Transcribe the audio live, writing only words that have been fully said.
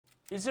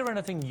Is there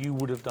anything you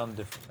would have done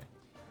differently?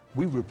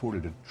 We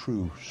reported a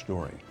true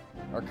story.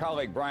 Our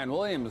colleague Brian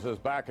Williams is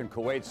back in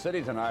Kuwait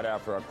City tonight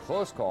after a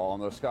close call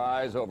in the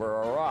skies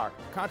over Iraq.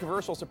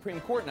 Controversial Supreme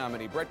Court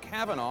nominee Brett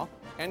Kavanaugh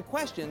and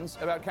questions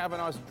about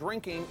Kavanaugh's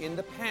drinking in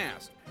the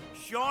past.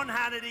 Sean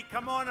Hannity,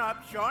 come on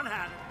up, Sean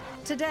Hannity.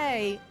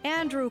 Today,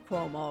 Andrew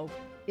Cuomo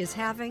is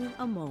having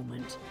a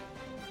moment.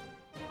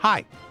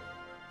 Hi,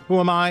 who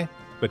am I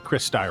but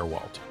Chris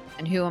Steyerwalt?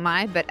 And who am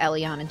I but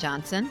Eliana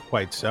Johnson?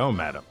 Quite so,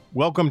 madam.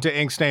 Welcome to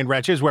Ink-Stained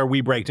Wretches, where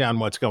we break down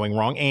what's going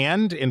wrong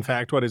and, in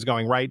fact, what is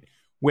going right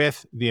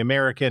with the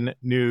American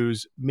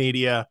news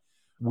media.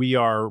 We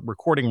are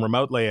recording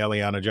remotely,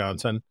 Eliana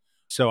Johnson,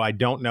 so I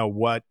don't know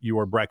what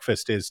your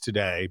breakfast is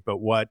today, but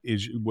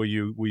will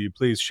you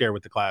please share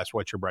with the class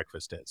what your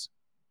breakfast is?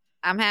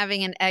 I'm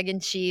having an egg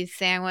and cheese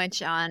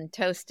sandwich on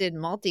toasted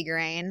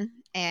multigrain,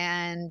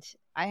 and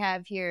I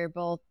have here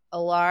both a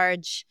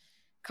large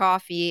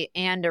coffee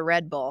and a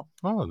Red Bull.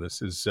 Oh,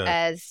 this is...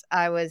 as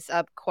I was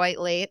up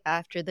quite late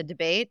after the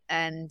debate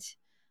and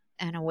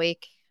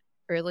awake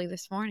early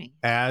this morning.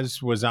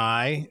 As was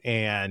I,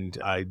 and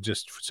I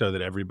just so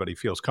that everybody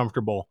feels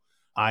comfortable,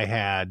 I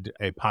had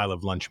a pile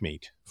of lunch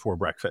meat for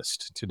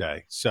breakfast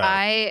today. So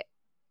I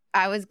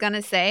was going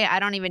to say, I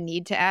don't even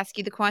need to ask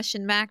you the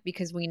question, Mac,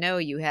 because we know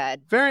you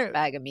had a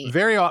bag of meat.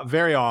 Very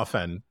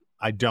often,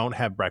 I don't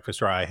have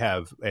breakfast, or I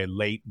have a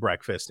late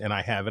breakfast, and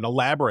I have an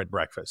elaborate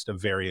breakfast of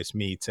various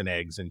meats and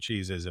eggs and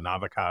cheeses and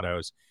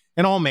avocados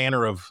and all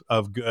manner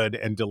of good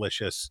and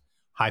delicious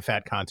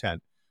high-fat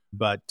content.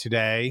 But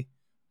today,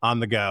 on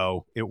the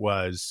go, it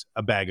was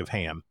a bag of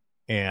ham.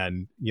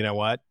 And you know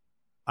what?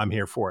 I'm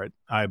here for it.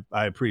 I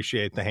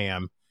appreciate the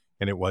ham,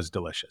 and it was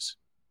delicious.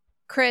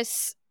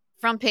 Chris,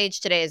 front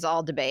page today is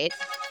all debate.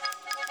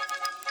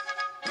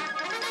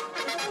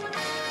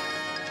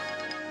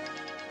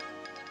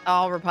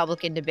 All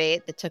Republican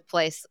debate that took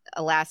place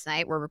last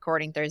night. We're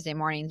recording Thursday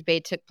morning.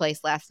 Debate took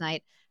place last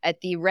night at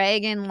the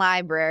Reagan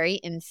Library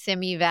in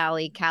Simi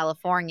Valley,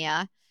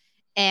 California.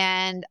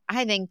 And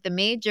I think the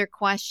major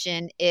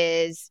question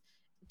is,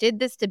 did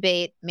this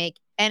debate make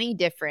any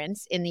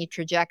difference in the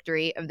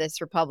trajectory of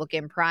this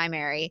Republican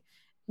primary?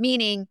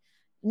 Meaning,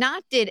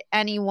 not did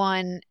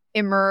anyone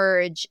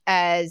make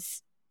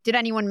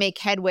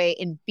headway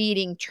in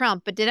beating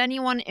Trump, but did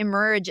anyone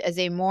emerge as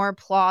a more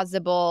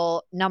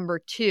plausible number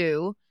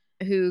two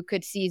who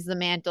could seize the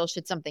mantle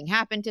should something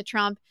happen to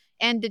Trump?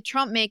 And did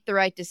Trump make the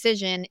right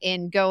decision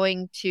in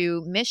going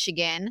to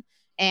Michigan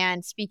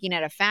and speaking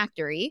at a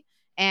factory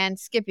and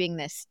skipping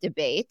this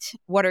debate?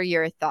 What are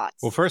your thoughts?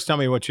 Well, first, tell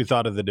me what you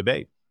thought of the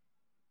debate.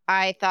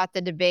 I thought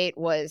the debate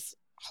was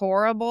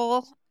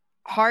horrible,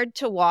 hard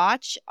to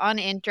watch,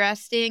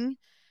 uninteresting.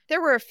 There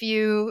were a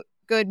few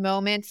good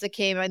moments that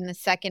came in the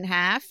second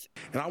half.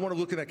 And I want to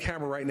look at that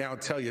camera right now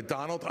and tell you,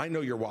 Donald, I know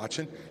you're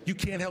watching. You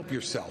can't help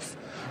yourself.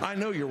 I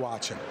know you're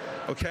watching,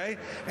 okay?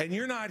 And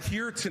you're not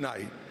here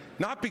tonight,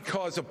 not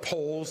because of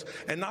polls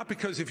and not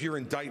because of your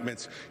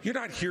indictments. You're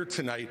not here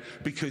tonight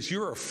because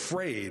you're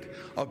afraid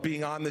of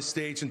being on the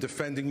stage and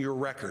defending your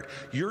record.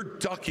 You're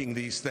ducking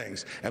these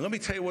things. And let me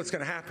tell you what's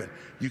going to happen.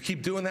 You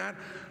keep doing that,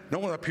 no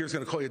one up here is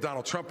going to call you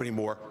Donald Trump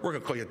anymore. We're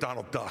going to call you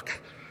Donald Duck.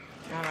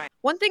 All right.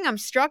 One thing I'm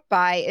struck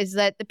by is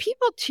that the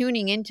people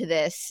tuning into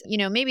this,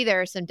 maybe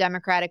there are some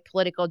Democratic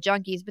political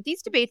junkies, but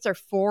these debates are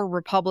for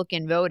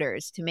Republican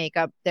voters to make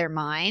up their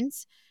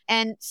minds.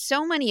 And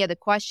so many of the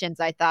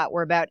questions I thought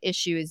were about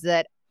issues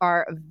that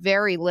are of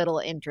very little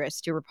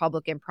interest to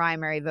Republican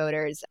primary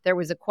voters. There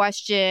was a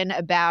question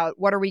about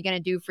what are we going to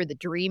do for the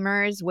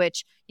Dreamers,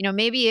 which,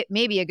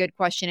 maybe a good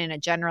question in a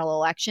general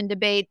election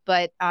debate,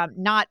 but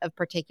not of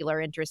particular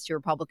interest to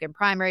Republican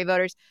primary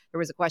voters. There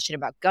was a question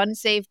about gun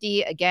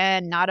safety,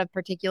 again, not of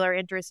particular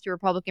interest to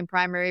Republican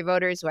primary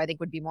voters, who I think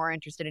would be more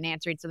interested in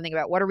answering something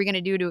about what are we going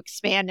to do to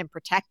expand and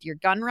protect your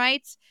gun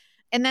rights.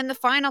 And then the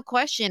final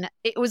question,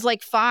 it was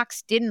like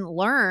Fox didn't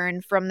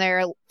learn from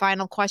their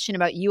final question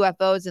about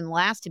UFOs in the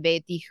last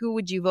debate. The who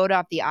would you vote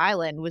off the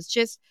island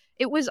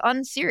it was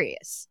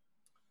unserious.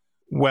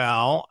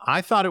 Well,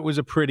 I thought it was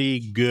a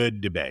pretty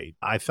good debate.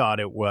 I thought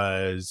it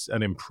was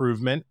an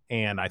improvement,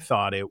 and I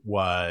thought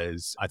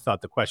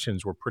the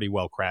questions were pretty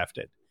well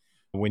crafted.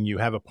 When you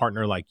have a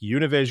partner like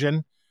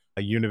Univision,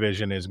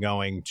 Univision is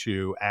going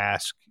to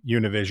ask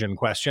Univision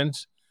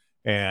questions.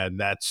 And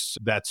that's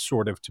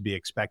sort of to be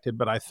expected.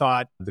 But I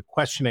thought the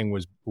questioning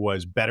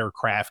was better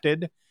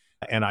crafted.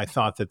 And I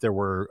thought that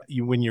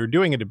when you're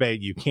doing a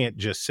debate, you can't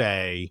just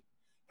say,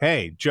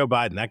 hey, Joe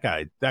Biden,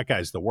 that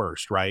guy's the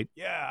worst, right?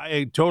 Yeah,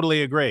 I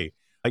totally agree.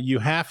 You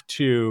have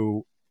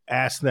to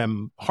ask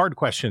them hard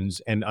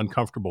questions and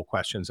uncomfortable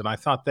questions. And I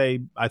thought they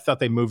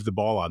moved the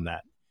ball on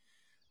that.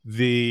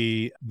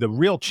 The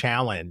real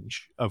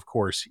challenge, of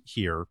course,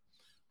 here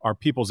are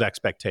people's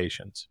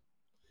expectations.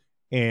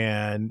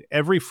 And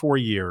every 4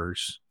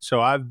 years,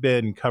 so I've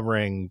been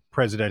covering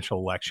presidential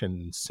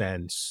elections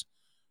since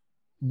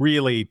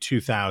really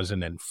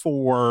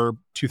 2004,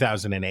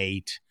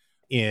 2008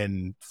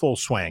 in full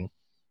swing.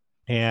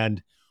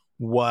 And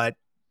what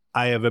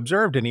I have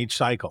observed in each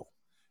cycle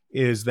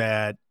is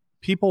that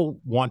people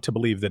want to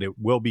believe that it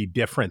will be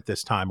different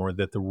this time, or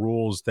that the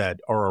rules that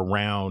are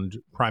around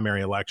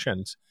primary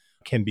elections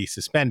can be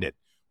suspended,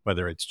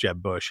 whether it's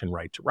Jeb Bush and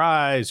Right to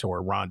Rise,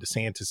 or Ron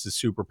DeSantis'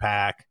 super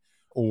PAC,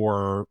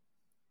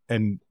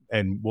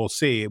 and we'll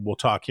see. We'll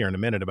talk here in a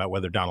minute about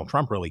whether Donald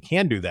Trump really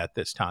can do that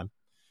this time.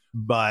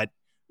 But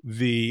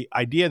the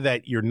idea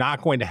that you're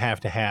not going to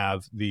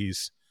have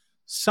these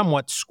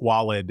somewhat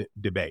squalid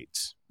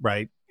debates,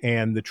 right?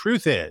 And the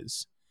truth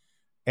is,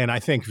 and I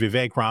think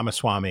Vivek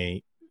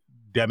Ramaswamy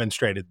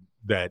demonstrated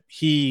that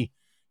he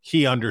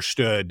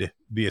understood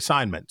the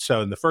assignment.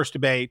 So in the first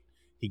debate,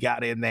 he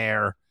got in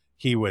there.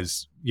 He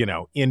was,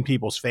 in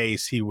people's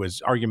face. He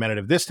was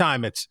argumentative. This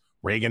time it's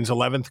Reagan's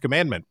 11th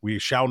commandment. We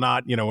shall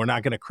not, we're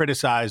not going to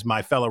criticize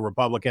my fellow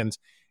Republicans,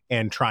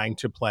 and trying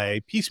to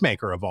play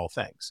peacemaker of all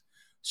things.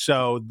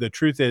 So the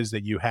truth is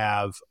that you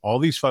have all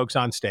these folks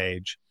on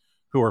stage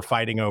who are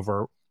fighting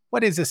over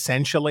what is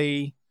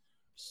essentially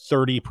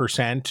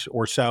 30%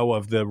 or so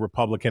of the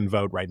Republican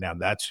vote right now.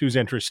 That's who's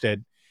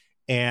interested.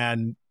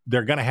 And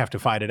they're going to have to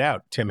fight it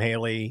out. Tim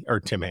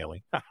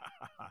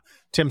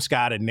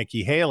Scott and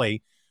Nikki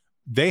Haley,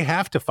 they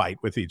have to fight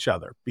with each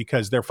other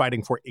because they're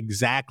fighting for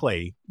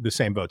exactly the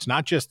same votes,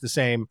 not just the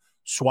same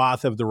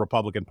swath of the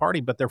Republican Party,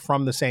 but they're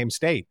from the same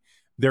state.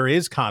 There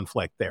is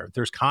conflict there.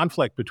 There's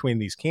conflict between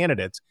these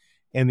candidates,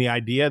 and the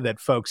idea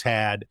that folks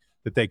had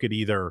that they could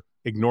either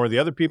ignore the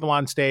other people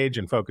on stage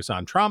and focus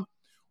on Trump,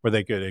 or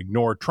they could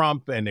ignore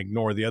Trump and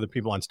ignore the other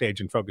people on stage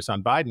and focus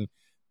on Biden.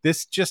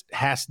 It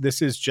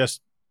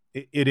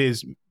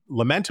is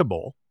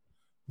lamentable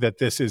that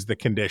this is the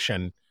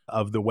condition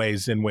of the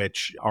ways in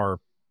which our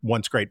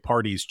once great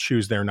parties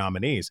choose their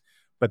nominees.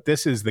 But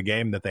this is the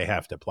game that they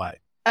have to play.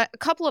 A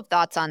couple of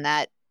thoughts on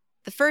that.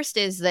 The first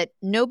is that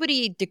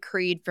nobody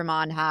decreed from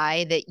on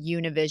high that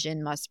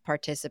Univision must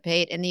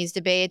participate in these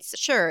debates.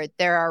 Sure,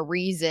 there are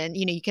reasons,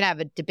 you can have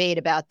a debate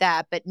about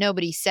that, but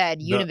nobody said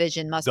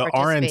Univision must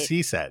participate. The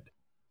RNC said.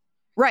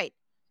 Right.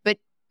 But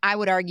I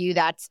would argue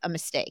that's a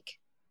mistake.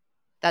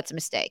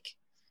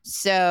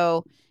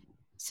 So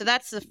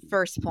that's the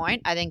first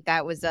point. I think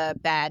that was a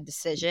bad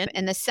decision.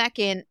 And the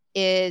second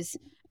is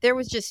there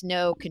was just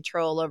no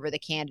control over the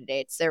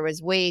candidates. There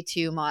was way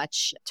too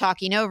much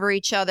talking over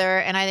each other.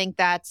 And I think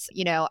that's,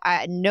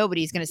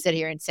 nobody's going to sit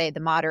here and say the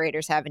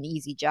moderators have an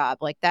easy job.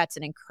 Like, that's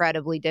an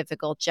incredibly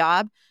difficult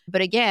job.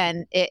 But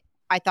again,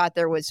 I thought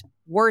there was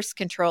worse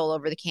control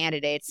over the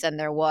candidates than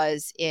there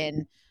was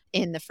in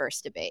the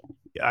first debate.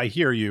 I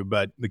hear you,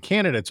 but the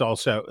candidates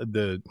also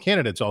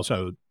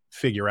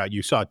figure out,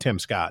 you saw Tim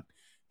Scott.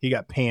 He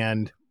got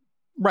panned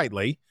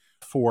rightly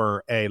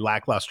for a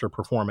lackluster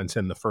performance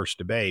in the first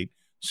debate.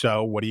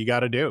 So what do you got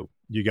to do?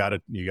 You got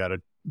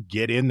to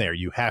get in there.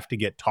 You have to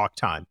get talk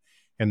time.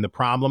 And the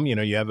problem,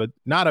 you have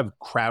not a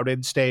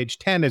crowded stage.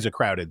 10 is a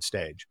crowded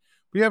stage.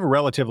 But you have a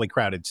relatively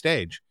crowded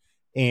stage,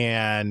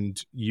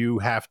 and you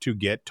have to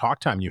get talk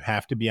time. You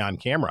have to be on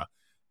camera.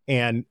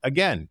 And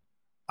again,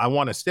 I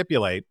want to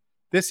stipulate,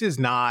 this is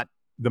not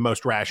the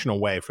most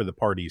rational way for the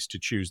parties to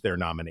choose their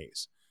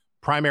nominees.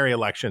 Primary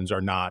elections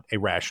are not a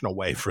rational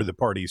way for the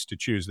parties to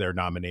choose their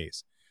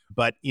nominees.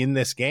 But in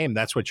this game,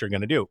 that's what you're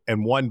going to do.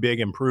 And one big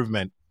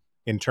improvement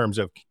in terms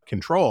of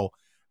control,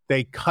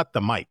 they cut the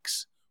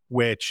mics,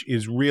 which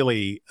is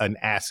really an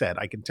asset.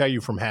 I can tell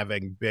you from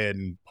having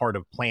been part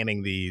of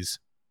planning these,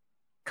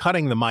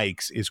 cutting the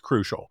mics is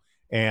crucial.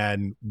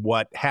 And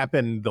what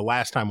happened the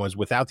last time was,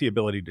 without the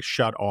ability to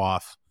shut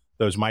off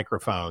those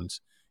microphones,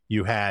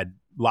 you had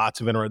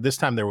lots of this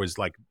time there was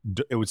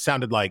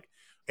sounded like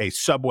a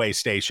subway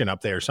station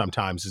up there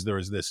sometimes, as there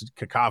was this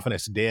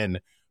cacophonous din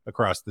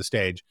across the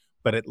stage.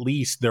 But at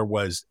least there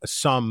was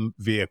some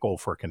vehicle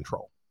for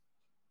control.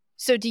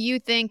 So do you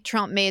think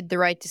Trump made the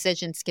right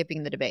decision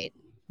skipping the debate?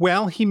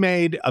 Well, he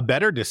made a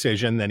better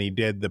decision than he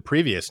did the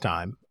previous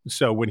time.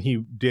 So when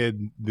he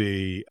did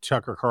the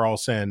Tucker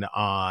Carlson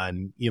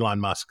on Elon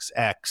Musk's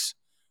X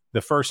the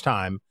first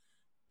time,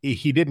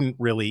 he didn't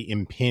really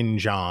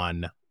impinge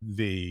on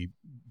the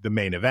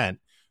main event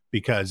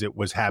because it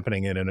was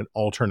happening in an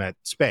alternate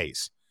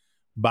space.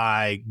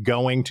 By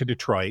going to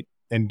Detroit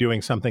and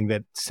doing something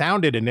that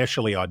sounded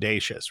initially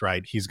audacious,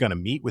 right? He's going to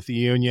meet with the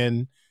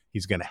union.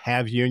 He's going to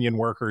have union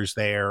workers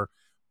there.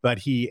 But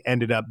he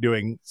ended up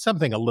doing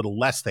something a little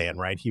less than,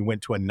 right? He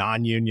went to a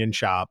non-union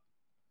shop,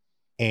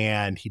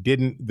 and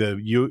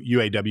the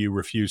UAW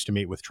refused to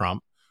meet with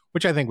Trump,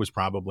 which I think was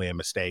probably a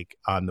mistake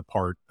on the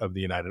part of the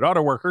United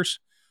Auto Workers.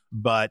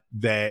 But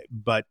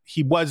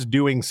he was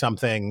doing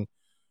something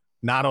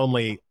not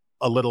only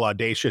a little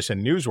audacious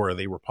and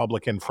newsworthy.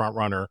 Republican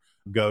frontrunner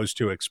goes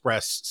to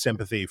express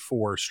sympathy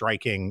for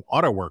striking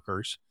auto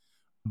workers,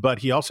 but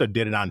he also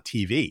did it on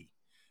TV,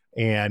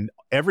 and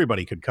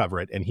everybody could cover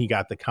it. And he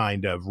got the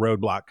kind of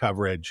roadblock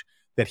coverage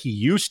that he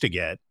used to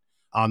get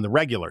on the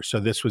regular. So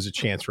this was a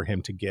chance for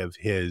him to give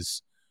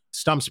his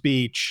stump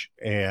speech.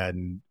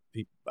 And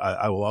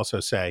I will also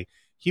say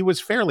he was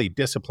fairly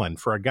disciplined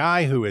for a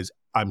guy who is,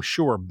 I'm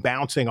sure,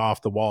 bouncing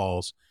off the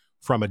walls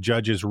from a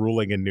judge's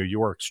ruling in New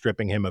York,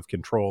 stripping him of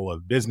control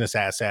of business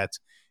assets.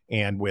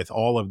 And with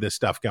all of this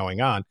stuff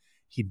going on,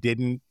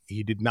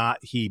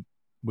 He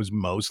was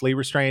mostly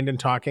restrained in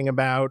talking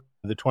about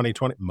the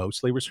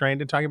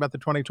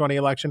 2020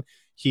 election.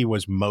 He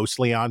was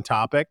mostly on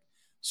topic.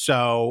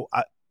 So,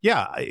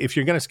 if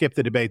you're going to skip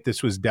the debate,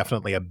 this was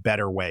definitely a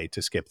better way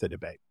to skip the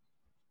debate.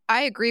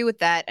 I agree with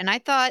that. And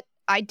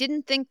I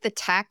didn't think the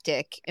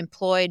tactic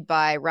employed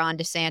by Ron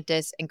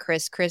DeSantis and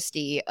Chris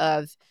Christie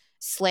of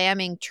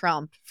slamming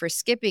Trump for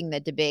skipping the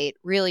debate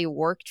really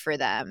worked for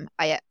them.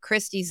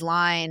 Christie's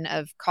line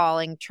of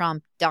calling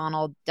Trump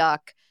Donald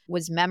Duck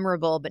was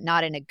memorable, but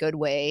not in a good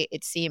way.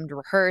 It seemed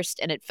rehearsed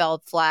and it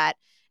fell flat.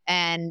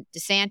 And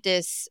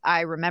DeSantis,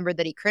 I remember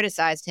that he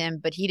criticized him,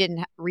 but he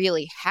didn't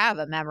really have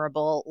a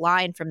memorable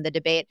line from the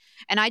debate.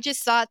 And I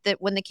just thought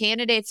that when the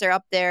candidates are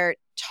up there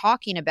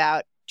talking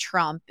about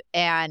Trump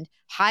and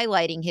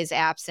highlighting his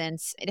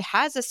absence, it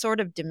has a sort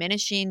of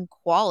diminishing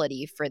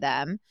quality for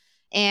them.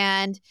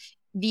 And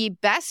the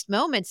best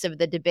moments of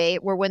the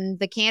debate were when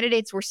the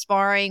candidates were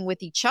sparring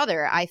with each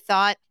other. I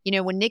thought,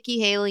 when Nikki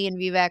Haley and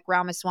Vivek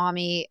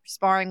Ramaswamy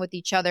sparring with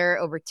each other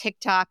over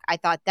TikTok, I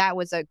thought that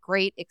was a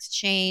great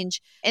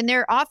exchange. And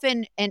they're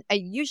often and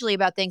usually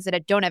about things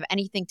that don't have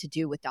anything to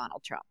do with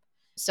Donald Trump.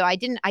 So I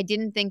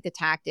didn't think the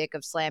tactic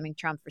of slamming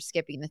Trump for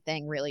skipping the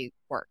thing really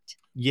worked.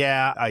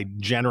 Yeah, I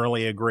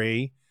generally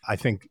agree. I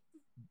think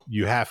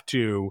you have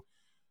to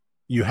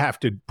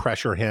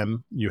pressure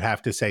him. You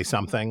have to say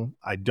something.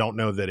 I don't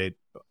know that it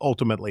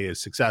ultimately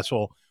is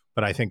successful,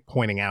 but I think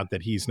pointing out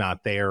that he's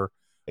not there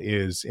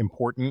is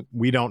important.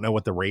 We don't know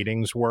what the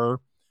ratings were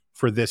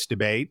for this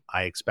debate.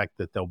 I expect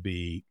that they'll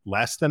be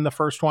less than the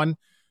first one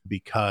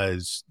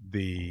because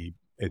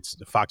it's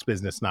Fox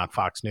Business, not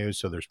Fox News.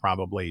 So there's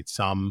probably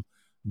some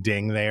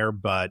ding there,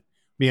 but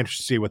be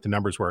interested to see what the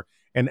numbers were.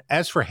 And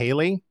as for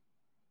Haley,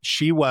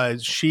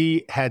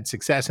 she had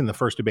success in the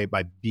first debate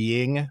by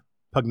being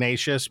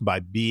pugnacious,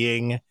 by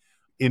being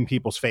in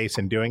people's face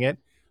and doing it.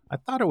 I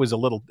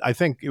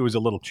think it was a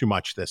little too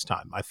much this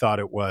time. I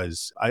thought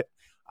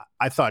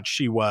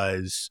she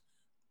was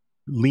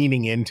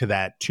leaning into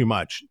that too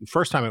much.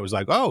 First time it was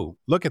like, oh,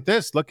 look at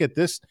this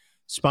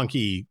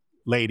spunky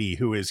lady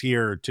who is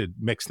here to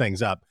mix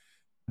things up.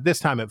 This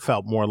time it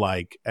felt more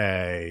like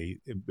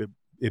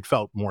it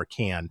felt more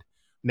canned.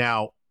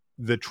 Now,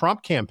 the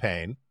Trump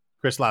campaign,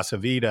 Chris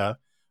LaCivita,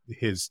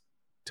 his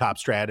top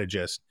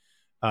strategist,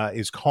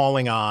 is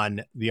calling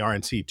on the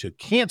RNC to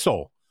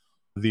cancel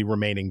the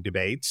remaining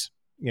debates.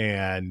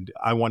 And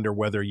I wonder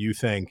whether you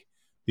think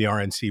the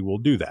RNC will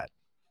do that.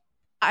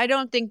 I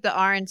don't think the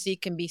RNC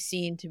can be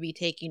seen to be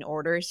taking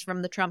orders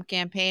from the Trump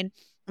campaign.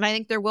 And I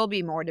think there will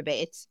be more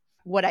debates.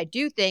 What I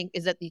do think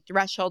is that the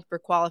threshold for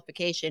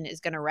qualification is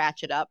going to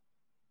ratchet up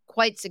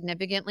quite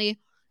significantly.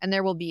 And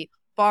there will be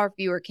far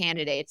fewer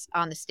candidates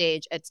on the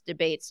stage at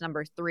debates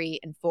number 3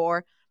 and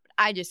 4.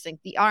 I just think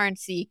the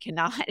RNC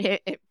cannot,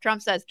 if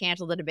Trump says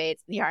cancel the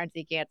debates, the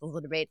RNC cancels the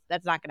debates,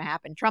 that's not going to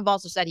happen. Trump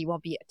also said he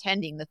won't be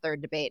attending the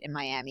third debate in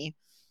Miami,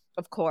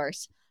 of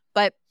course.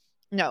 But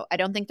no, I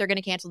don't think they're going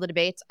to cancel the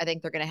debates. I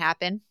think they're going to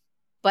happen.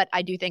 But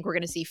I do think we're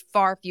going to see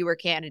far fewer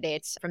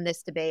candidates from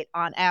this debate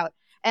on out.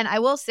 And I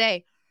will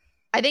say,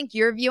 I think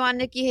your view on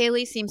Nikki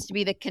Haley seems to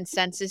be the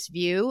consensus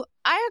view.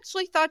 I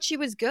actually thought she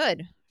was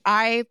good.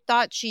 I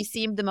thought she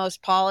seemed the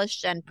most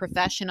polished and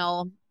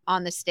professional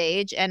on the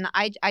stage. And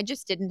I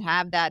just didn't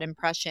have that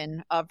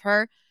impression of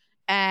her.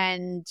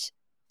 And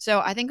so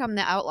I think I'm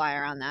the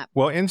outlier on that.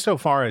 Well,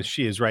 insofar as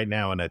she is right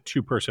now in a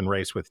 2-person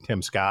race with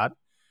Tim Scott,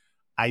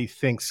 I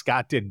think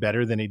Scott did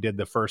better than he did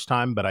the first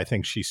time, but I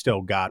think she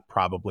still got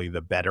probably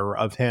the better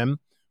of him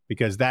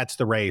because that's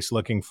the race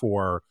looking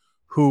for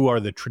who are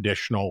the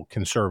traditional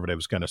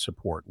conservatives going to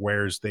support.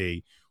 Where is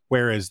the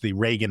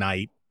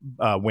Reaganite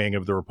wing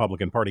of the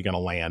Republican Party going to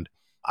land?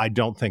 I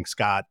don't think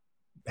Scott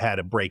had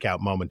a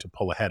breakout moment to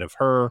pull ahead of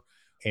her.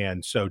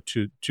 And so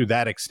to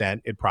that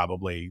extent, it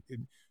probably,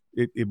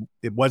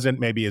 it wasn't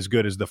maybe as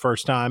good as the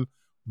first time,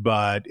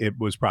 but it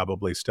was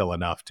probably still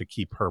enough to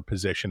keep her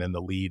position in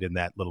the lead in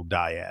that little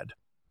dyad.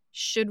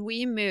 Should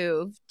we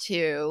move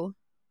to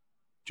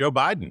Joe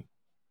Biden?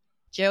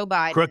 Joe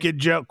Biden.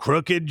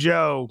 Crooked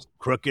Joe.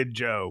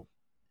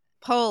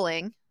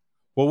 Polling.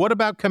 Well, what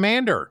about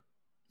Commander?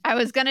 I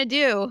was going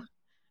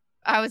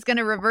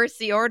to reverse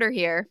the order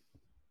here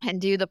and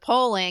do the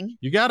polling.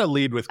 You got to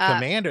lead with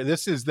Commander.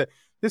 This is the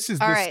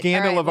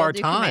scandal of our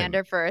time.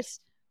 Commander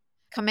first.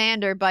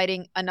 Commander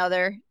biting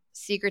another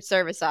Secret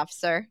Service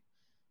officer.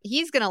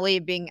 He's going to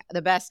lead being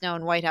the best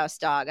known White House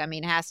dog. I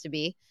mean, has to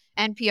be.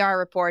 NPR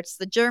reports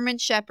the German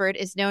Shepherd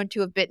is known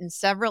to have bitten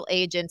several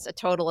agents a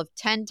total of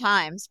 10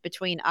 times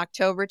between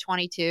October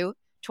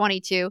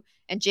 2022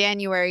 and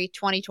January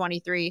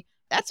 2023.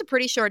 That's a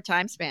pretty short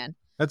time span.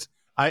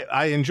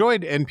 I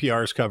enjoyed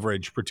NPR's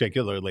coverage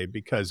particularly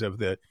because of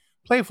the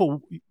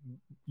playful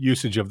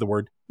usage of the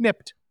word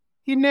nipped.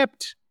 He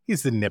nipped.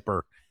 He's the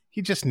nipper.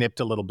 He just nipped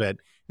a little bit.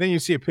 Then you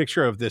see a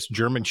picture of this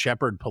German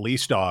Shepherd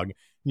police dog,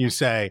 and you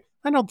say,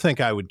 I don't think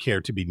I would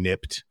care to be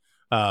nipped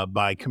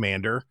by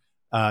Commander.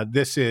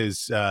 This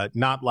is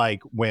not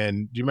like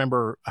when, do you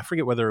remember, I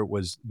forget whether it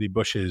was the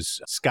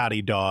Bush's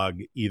Scotty dog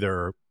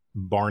either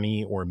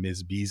Barney or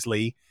Ms.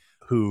 Beasley,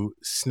 who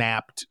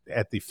snapped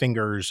at the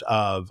fingers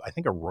of, I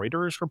think, a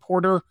Reuters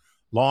reporter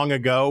long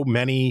ago,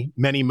 many,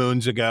 many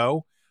moons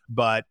ago.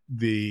 But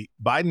the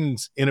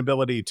Biden's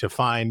inability to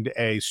find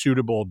a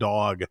suitable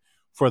dog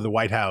for the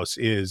White House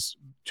is,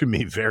 to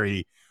me,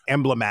 very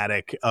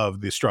emblematic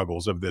of the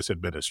struggles of this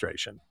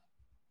administration.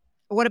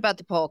 What about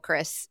the poll,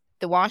 Chris?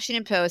 The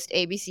Washington Post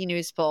ABC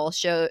News poll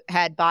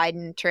had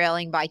Biden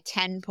trailing by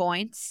 10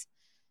 points.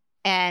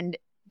 And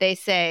they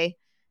say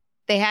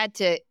they had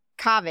to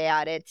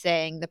caveat it,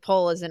 saying the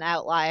poll is an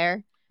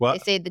outlier. Well, they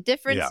say the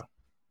difference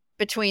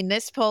between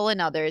this poll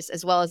and others,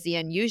 as well as the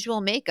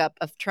unusual makeup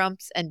of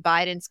Trump's and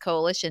Biden's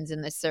coalitions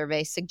in this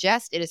survey,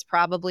 suggest it is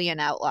probably an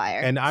outlier.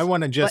 And I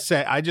want to just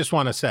say,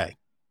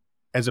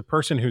 as a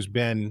person who's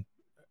been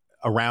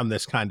around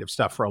this kind of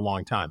stuff for a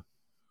long time,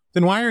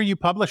 then why are you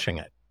publishing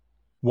it?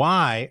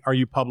 Why are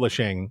you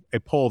publishing a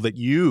poll that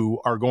you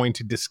are going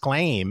to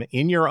disclaim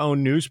in your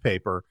own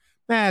newspaper?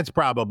 That's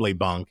probably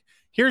bunk.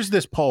 Here's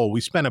this poll. We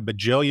spent $1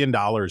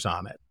 bajillion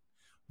on it,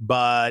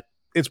 but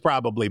it's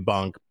probably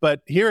bunk.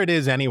 But here it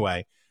is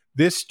anyway.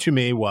 This, to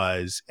me,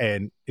 was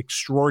an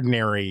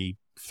extraordinary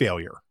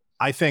failure.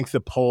 I think the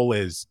poll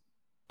is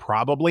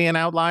probably an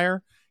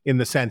outlier in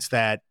the sense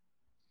that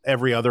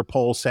every other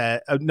poll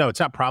said, no, it's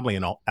not probably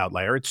an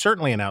outlier. It's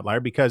certainly an outlier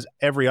because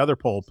every other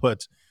poll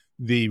puts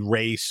the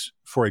race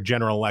for a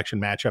general election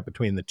matchup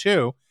between the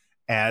two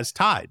as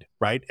tied,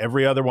 right?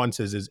 Every other one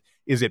says,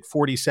 is it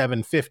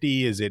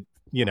 47-50? Is it,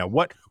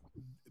 what?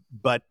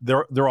 But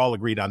they're all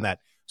agreed on that.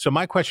 So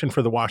my question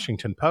for the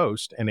Washington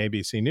Post and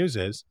ABC News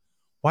is,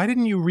 why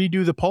didn't you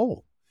redo the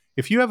poll?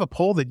 If you have a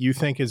poll that you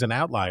think is an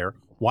outlier,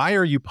 why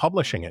are you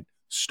publishing it?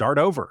 Start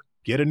over,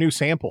 get a new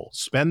sample,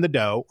 spend the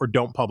dough, or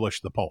don't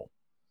publish the poll.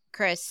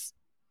 Chris,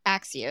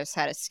 Axios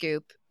had a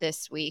scoop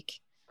this week.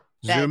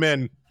 Zoom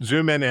in,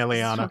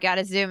 Eliana. Got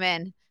to zoom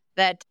in.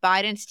 That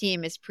Biden's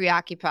team is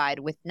preoccupied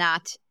with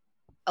not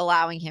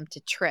allowing him to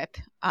trip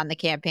on the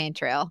campaign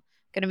trail.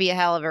 Going to be a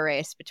hell of a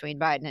race between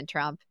Biden and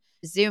Trump.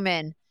 Zoom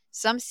in.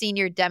 Some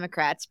senior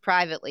Democrats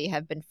privately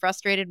have been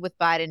frustrated with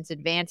Biden's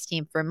advance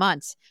team for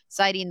months,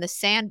 citing the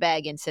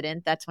sandbag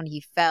incident. That's when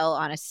he fell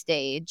on a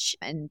stage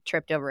and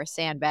tripped over a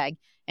sandbag,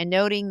 and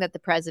noting that the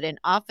president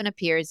often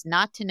appears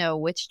not to know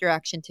which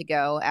direction to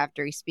go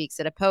after he speaks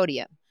at a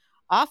podium.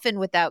 Often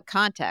without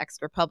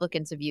context,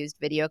 Republicans have used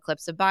video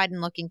clips of Biden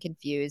looking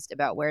confused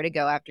about where to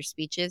go after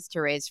speeches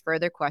to raise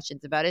further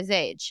questions about his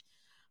age.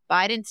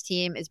 Biden's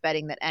team is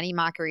betting that any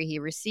mockery he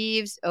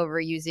receives over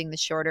using the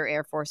shorter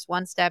Air Force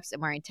One steps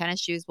and wearing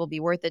tennis shoes will be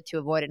worth it to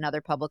avoid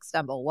another public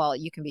stumble. Well,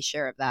 you can be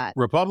sure of that.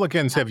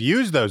 Republicans have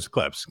used those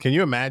clips. Can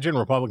you imagine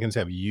Republicans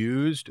have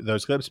used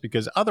those clips?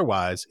 Because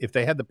otherwise, if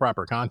they had the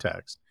proper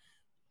context,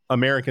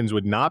 Americans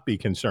would not be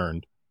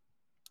concerned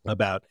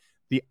about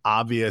the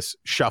obvious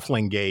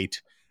shuffling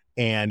gait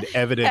and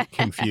evident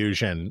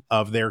confusion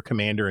of their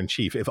commander in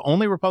chief. If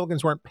only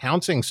Republicans weren't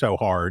pouncing so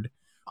hard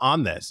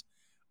on this.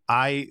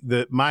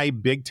 My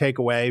big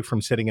takeaway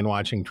from sitting and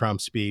watching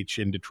Trump's speech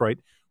in Detroit,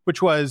 which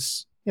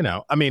was,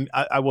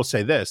 I will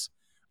say this,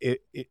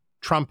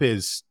 Trump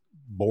is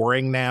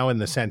boring now in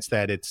the sense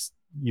that it's,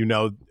 we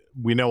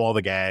know all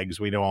the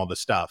gags, we know all the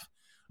stuff,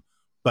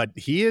 but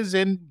he is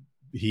in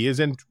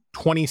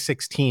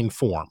 2016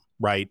 form,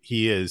 right?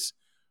 He is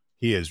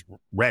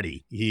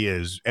ready. He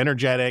is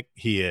energetic.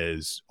 He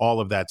is all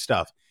of that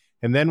stuff.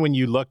 And then when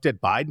you looked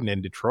at Biden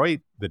in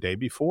Detroit the day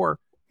before,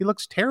 he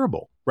looks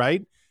terrible,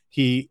 right?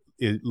 He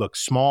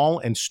looks small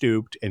and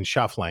stooped and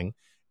shuffling,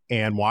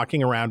 and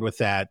walking around with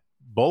that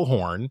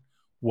bullhorn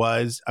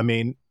was,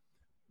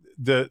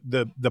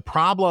 the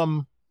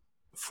problem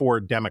for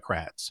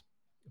Democrats,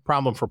 the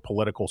problem for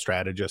political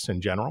strategists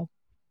in general,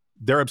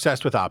 they're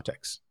obsessed with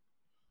optics.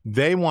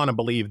 They want to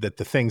believe that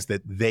the things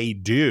that they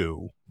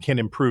do can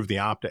improve the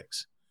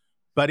optics.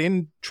 But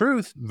in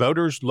truth,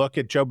 voters look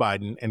at Joe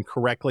Biden and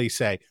correctly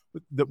say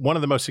that one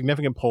of the most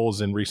significant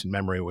polls in recent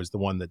memory was the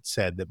one that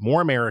said that more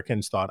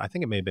Americans thought, I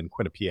think it may have been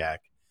Quinnipiac,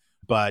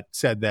 but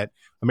said that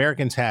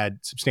Americans had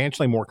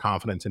substantially more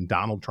confidence in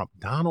Donald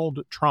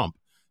Trump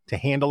to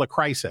handle a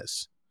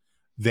crisis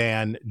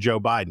than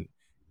Joe Biden.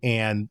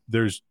 And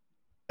there's,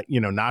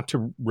 not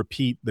to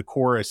repeat the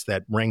chorus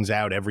that rings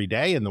out every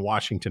day in the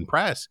Washington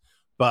press,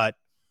 but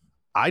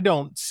I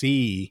don't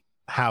see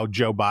how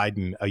Joe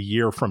Biden a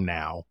year from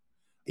now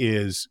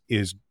is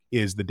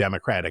the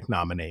Democratic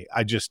nominee.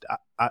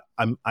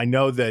 I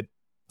know that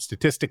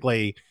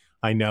statistically,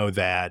 I know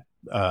that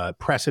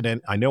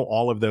precedent, I know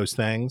all of those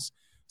things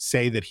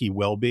say that he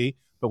will be.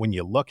 But when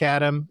you look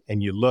at him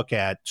and you look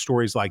at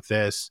stories like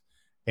this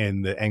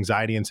and the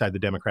anxiety inside the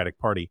Democratic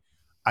Party,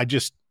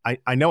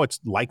 I know it's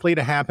likely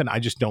to happen. I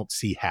just don't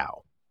see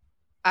how.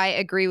 I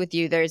agree with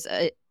you. There's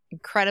a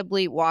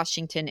incredibly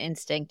Washington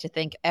instinct to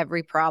think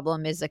every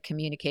problem is a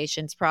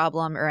communications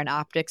problem or an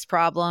optics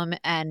problem.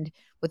 And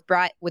with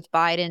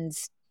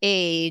Biden's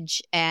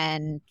age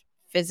and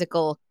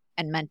physical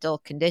and mental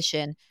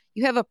condition,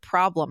 you have a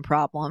problem.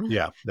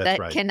 Yeah, that's that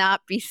right.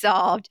 Cannot be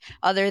solved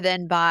other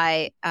than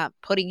by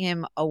putting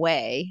him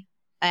away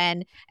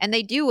And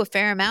they do a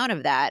fair amount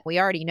of that. We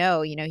already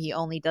know, he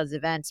only does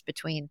events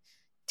between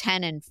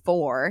 10 and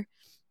 4.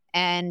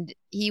 And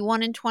he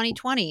won in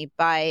 2020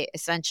 by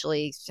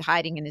essentially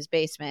hiding in his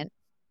basement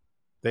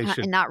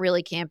and not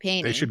really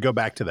campaigning. They should go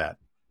back to that.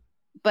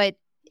 But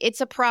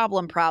it's a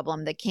problem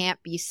that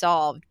can't be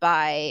solved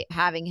by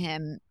having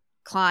him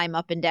climb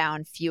up and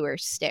down fewer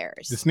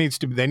stairs.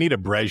 They need a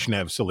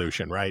Brezhnev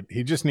solution, right?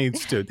 He just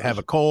needs to have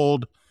a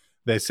cold.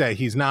 They say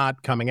he's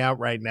not coming out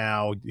right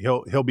now.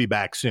 He'll be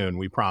back soon,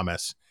 we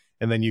promise.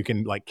 And then you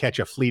can catch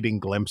a fleeting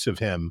glimpse of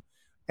him.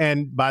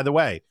 And by the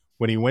way,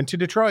 when he went to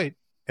Detroit,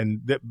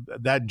 and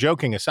that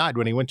joking aside,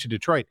 when he went to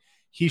Detroit,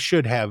 he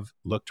should have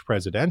looked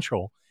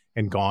presidential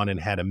and gone and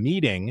had a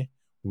meeting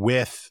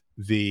with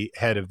the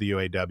head of the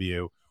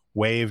UAW,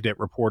 waved at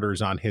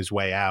reporters on his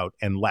way out,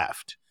 and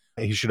left.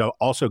 He should have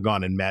also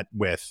gone and met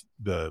with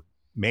the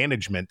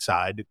management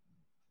side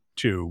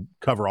to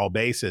cover all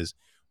bases.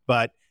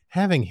 But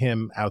having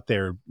him out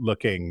there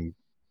looking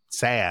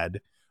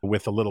sad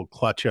with a little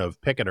clutch of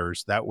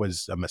picketers, that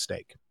was a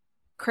mistake.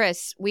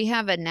 Chris, we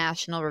have a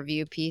National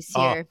Review piece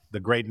here. The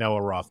great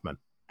Noah Rothman.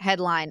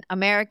 Headline,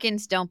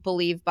 Americans don't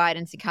believe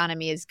Biden's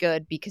economy is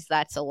good because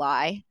that's a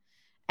lie.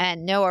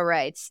 And Noah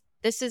writes,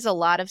 this is a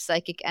lot of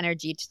psychic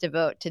energy to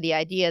devote to the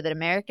idea that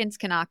Americans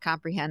cannot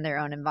comprehend their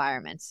own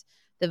environments.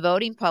 The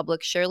voting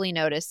public surely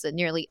noticed that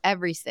nearly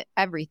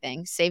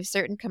everything, save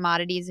certain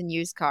commodities and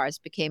used cars,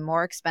 became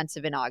more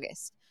expensive in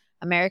August.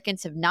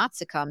 Americans have not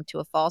succumbed to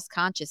a false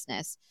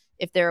consciousness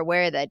if they're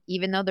aware that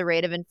even though the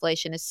rate of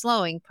inflation is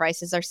slowing,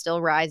 prices are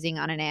still rising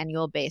on an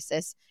annual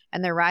basis,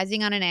 and they're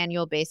rising on an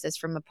annual basis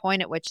from a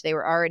point at which they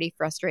were already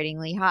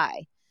frustratingly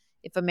high.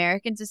 If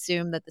Americans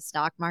assume that the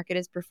stock market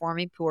is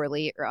performing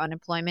poorly, or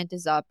unemployment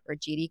is up, or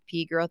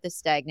GDP growth is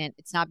stagnant,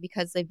 it's not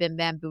because they've been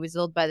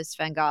bamboozled by the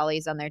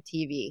Svengalis on their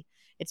TV.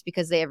 It's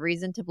because they have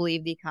reason to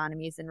believe the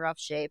economy is in rough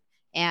shape,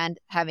 and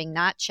having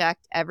not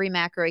checked every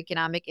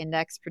macroeconomic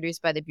index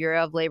produced by the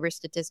Bureau of Labor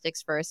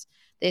Statistics first,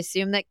 they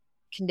assume that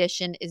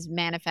condition is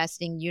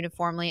manifesting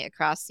uniformly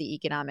across the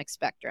economic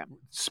spectrum.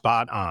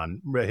 Spot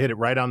on. Hit it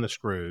right on the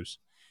screws.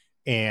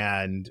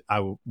 And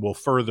I will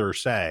further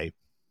say,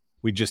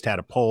 we just had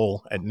a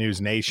poll at News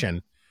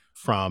Nation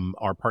from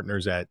our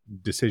partners at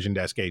Decision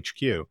Desk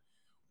HQ.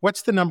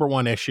 What's the number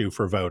one issue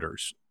for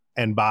voters?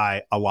 And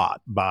by a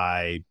lot,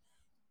 by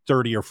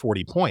 30 or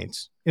 40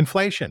 points,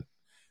 inflation.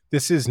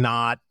 This is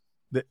not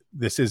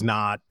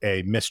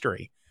a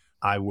mystery.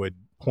 I would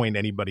point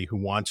anybody who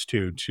wants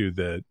to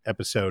the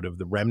episode of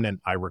The Remnant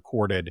I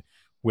recorded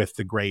with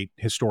the great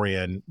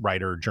historian,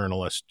 writer,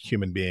 journalist,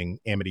 human being,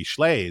 Amity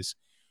Shlaes,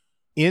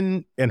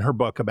 in her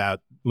book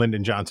about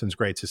Lyndon Johnson's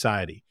Great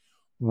Society.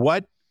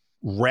 What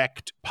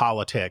wrecked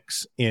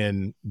politics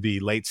in the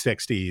late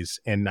 60s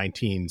and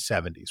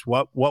 1970s?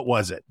 What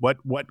was it?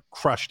 What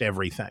crushed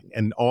everything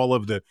and all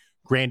of the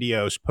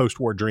grandiose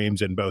post-war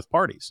dreams in both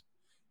parties?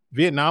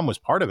 Vietnam was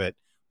part of it,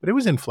 but it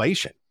was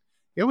inflation.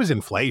 And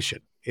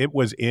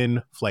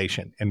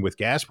with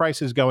gas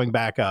prices going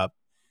back up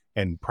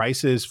and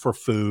prices for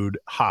food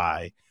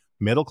high,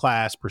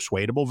 middle-class,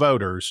 persuadable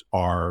voters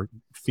are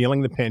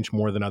feeling the pinch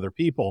more than other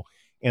people.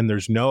 And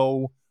there's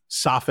no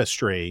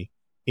sophistry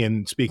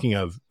in, speaking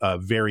of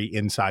very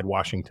inside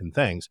Washington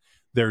things,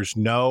 there's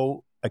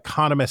no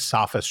economist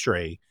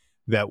sophistry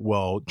that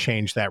will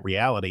change that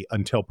reality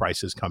until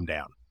prices come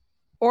down.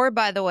 Or,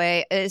 by the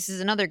way, this is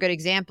another good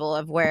example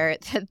of where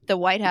the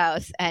White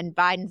House and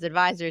Biden's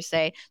advisors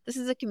say, this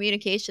is a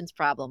communications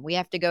problem. We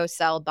have to go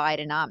sell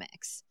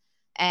Bidenomics.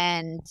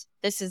 And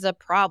this is a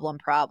problem.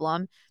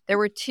 There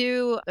were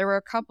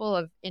a couple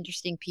of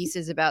interesting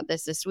pieces about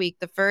this week.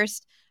 The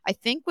first, I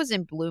think, was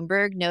in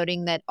Bloomberg,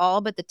 noting that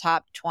all but the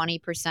top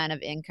 20%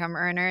 of income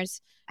earners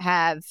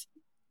have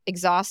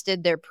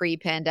exhausted their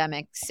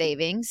pre-pandemic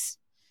savings.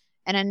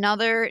 And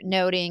another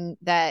noting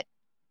that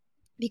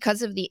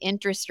because of the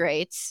interest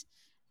rates,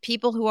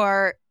 people who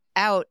are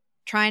out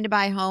trying to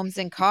buy homes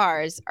and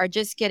cars are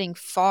just getting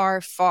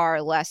far,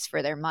 far less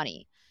for their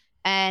money.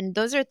 And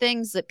those are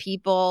things that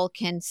people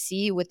can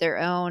see with their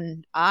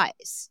own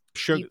eyes.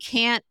 You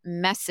can't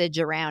message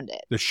around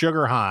it. The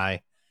sugar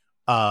high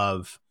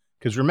of,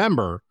 because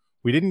remember,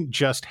 we didn't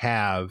just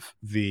have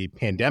the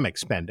pandemic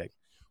spending.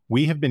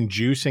 We have been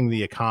juicing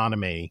the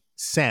economy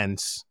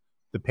since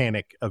the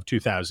panic of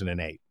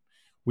 2008.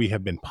 We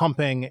have been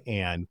pumping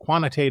and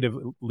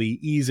quantitatively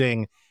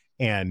easing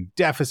and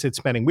deficit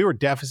spending. We were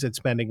deficit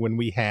spending when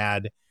we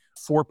had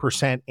 4%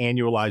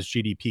 annualized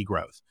GDP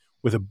growth.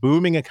 With a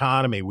booming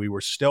economy, we were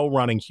still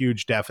running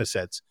huge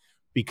deficits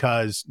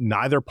because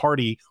neither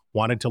party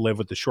wanted to live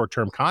with the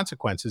short-term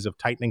consequences of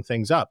tightening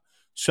things up.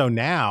 So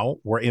now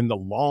we're in the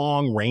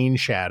long rain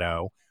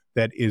shadow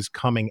that is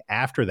coming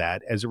after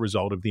that as a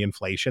result of the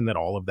inflation that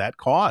all of that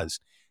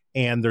caused.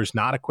 And there's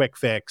not a quick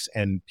fix,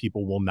 and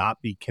people will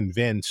not be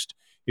convinced.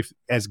 If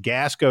as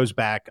gas goes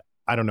back,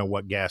 I don't know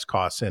what gas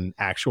costs in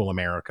actual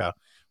America,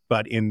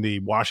 but in the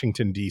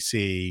Washington,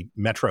 D.C.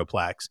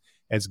 Metroplex,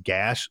 as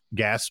gas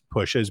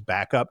pushes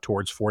back up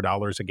towards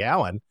 $4 a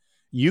gallon,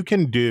 you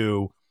can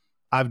do,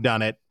 I've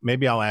done it,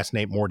 maybe I'll ask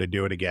Nate Moore to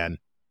do it again,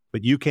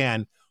 but you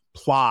can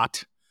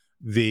plot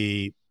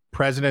the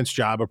president's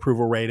job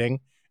approval rating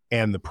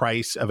and the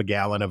price of a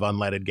gallon of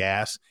unleaded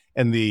gas,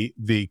 and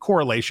the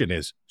correlation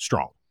is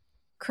strong.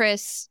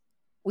 Chris,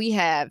 we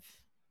have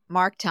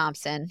Mark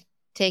Thompson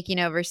taking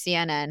over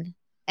CNN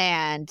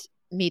and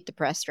Meet the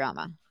Press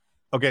drama.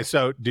 Okay,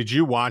 so did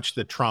you watch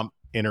the Trump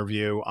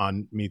interview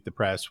on Meet the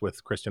Press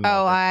with Kristen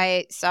Welker? Oh,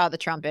 I saw the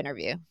Trump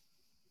interview.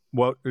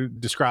 What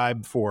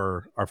describe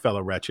for our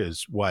fellow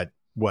wretches what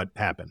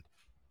happened?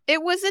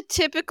 It was a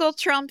typical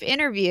Trump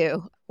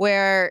interview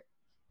where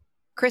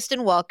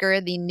Kristen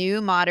Welker, the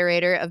new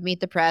moderator of Meet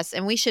the Press,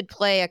 and we should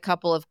play a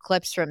couple of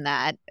clips from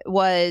that,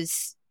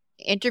 was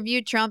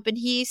interviewed Trump, and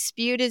he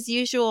spewed his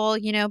usual,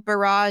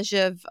 barrage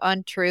of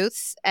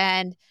untruths,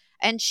 and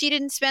she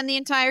didn't spend the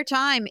entire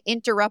time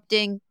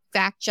interrupting,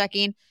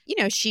 fact-checking.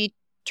 She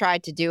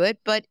tried to do it,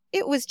 but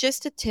it was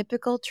just a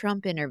typical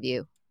Trump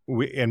interview.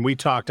 We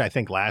talked, I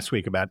think, last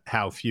week about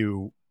how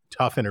few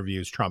tough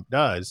interviews Trump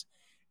does,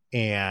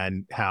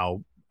 and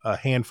how a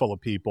handful of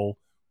people,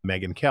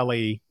 Megyn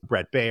Kelly,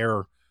 Bret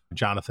Baier,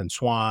 Jonathan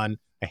Swan,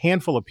 a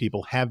handful of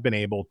people have been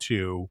able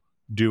to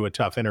do a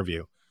tough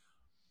interview.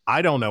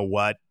 I don't know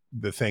what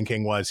the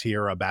thinking was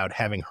here about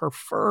having her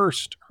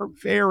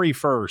very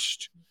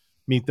first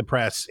Meet the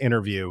Press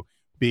interview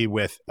be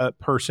with a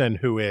person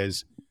who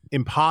is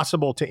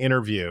impossible to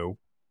interview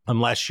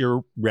unless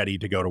you're ready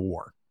to go to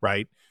war,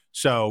 right?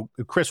 So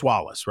Chris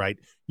Wallace, right?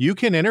 You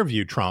can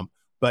interview Trump,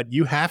 but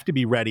you have to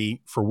be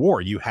ready for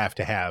war.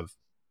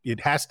 It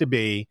has to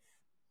be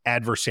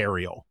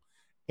adversarial.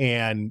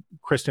 And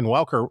Kristen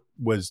Welker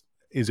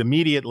is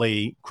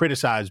immediately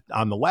criticized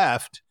on the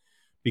left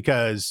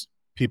because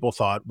people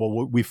thought,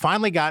 well, we've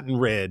finally gotten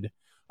rid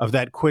of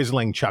that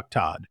quisling Chuck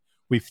Todd.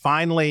 We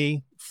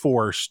finally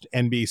forced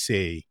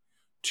NBC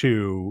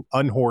to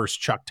unhorse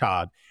Chuck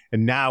Todd,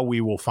 and now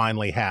we will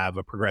finally have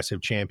a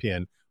progressive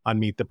champion on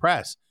Meet the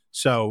Press.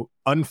 So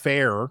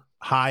unfair,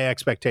 high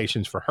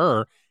expectations for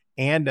her,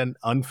 and an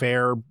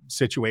unfair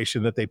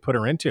situation that they put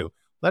her into.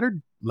 Let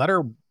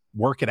her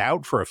work it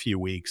out for a few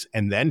weeks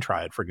and then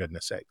try it, for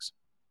goodness sakes.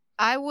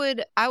 I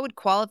would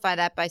qualify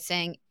that by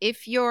saying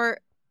if you're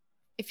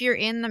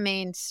in the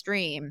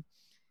mainstream,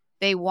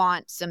 they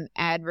want some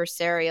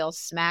adversarial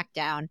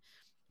smackdown.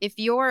 If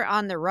you're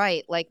on the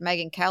right, like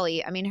Megyn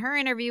Kelly, her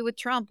interview with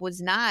Trump was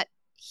not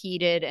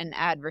heated and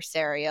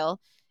adversarial.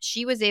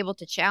 She was able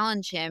to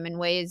challenge him in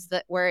ways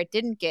where it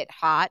didn't get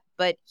hot,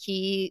 but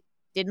he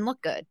didn't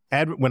look good.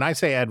 When I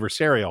say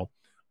adversarial,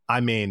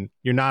 I mean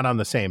you're not on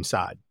the same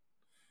side.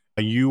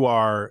 You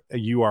are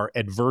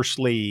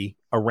adversely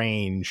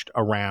arranged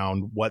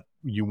around what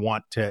you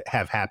want to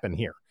have happen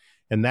here.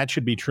 And that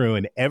should be true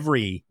in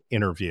every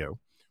interview,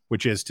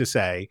 which is to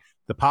say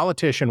the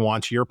politician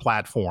wants your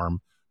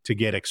platform to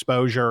get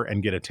exposure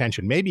and get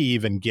attention, maybe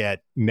even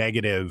get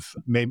negative,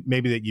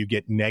 maybe that you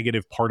get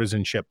negative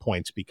partisanship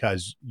points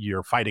because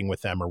you're fighting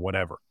with them or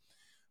whatever.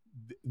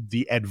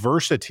 The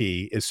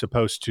adversity is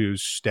supposed to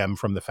stem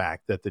from the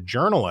fact that the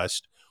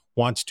journalist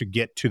wants to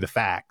get to the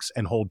facts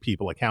and hold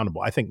people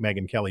accountable. I think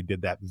Megyn Kelly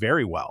did that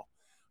very well,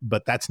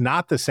 but that's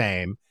not the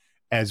same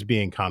as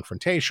being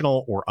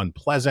confrontational or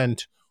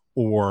unpleasant,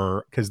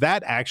 or because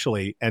that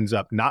actually ends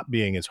up not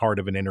being as hard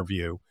of an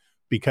interview,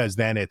 because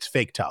then it's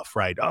fake tough,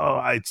 right? Oh,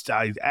 I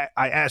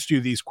asked you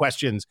these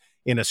questions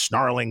in a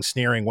snarling,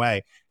 sneering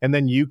way, and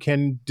then you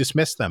can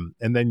dismiss them,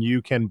 and then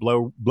you can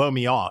blow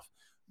me off.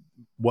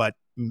 What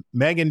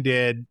Megyn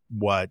did,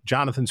 what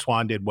Jonathan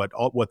Swan did, what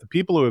the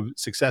people who have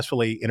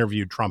successfully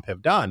interviewed Trump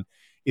have done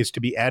is to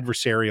be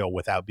adversarial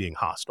without being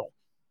hostile.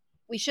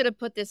 We should have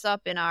put this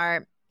up in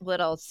our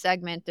little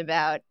segment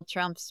about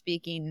Trump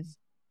speaking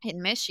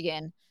in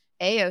Michigan.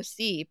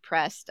 AOC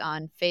pressed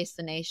on Face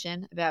the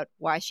Nation about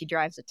why she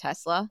drives a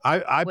Tesla.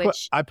 I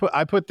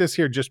put this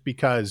here just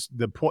because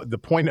the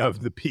point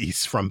of the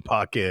piece from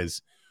Puck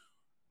is,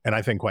 and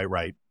I think quite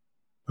right,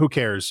 who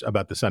cares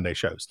about the Sunday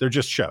shows? They're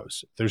just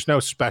shows. There's no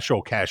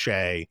special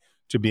cachet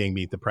to being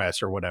Meet the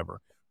Press or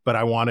whatever. But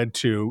I wanted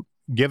to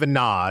give a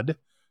nod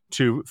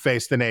to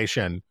Face the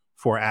Nation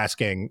for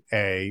asking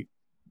a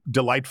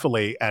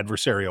delightfully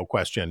adversarial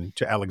question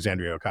to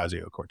Alexandria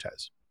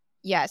Ocasio-Cortez.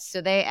 Yes,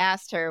 so they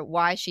asked her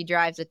why she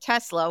drives a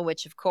Tesla,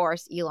 which, of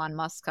course, Elon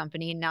Musk's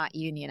company, not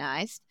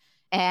unionized.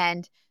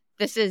 And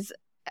this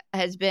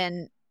has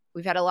been,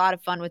 we've had a lot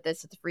of fun with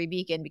this at the Free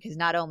Beacon, because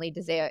not only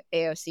does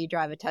AOC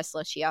drive a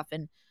Tesla,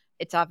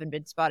 it's often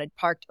been spotted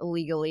parked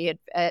illegally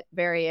at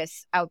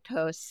various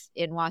outposts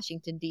in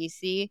Washington,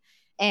 D.C.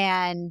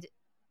 And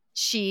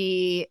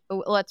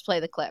let's play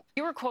the clip.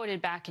 You were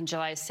quoted back in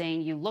July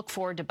saying you look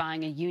forward to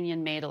buying a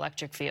union-made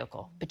electric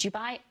vehicle, but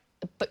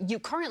you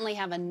currently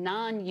have a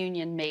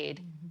non-union made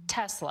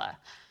Tesla.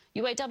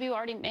 UAW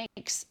already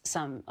makes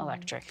some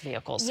electric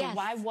vehicles. So Yes.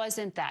 why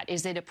wasn't that?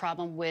 Is it a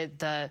problem with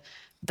the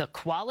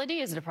quality?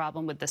 Is it a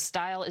problem with the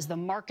style? Is the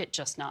market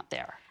just not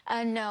there?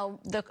 No,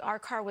 our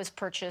car was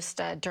purchased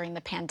during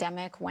the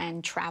pandemic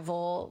when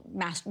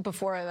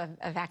before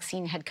a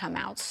vaccine had come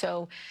out.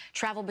 So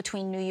travel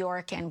between New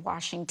York and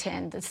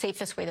Washington, the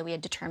safest way that we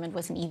had determined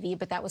was an EV,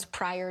 but that was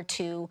prior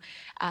to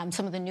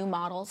some of the new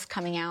models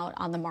coming out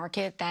on the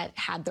market that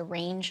had the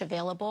range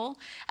available.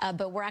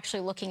 But we're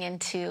actually looking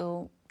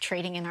into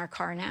trading in our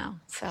car now.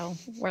 So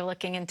we're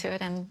looking into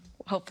it, and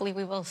hopefully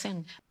we will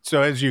soon.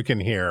 So as you can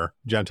hear,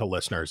 gentle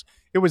listeners,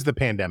 it was the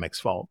pandemic's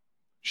fault.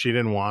 She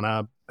didn't want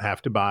to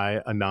have to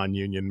buy a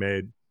non-union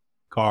made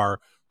car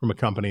from a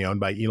company owned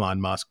by Elon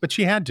Musk, but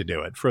she had to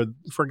do it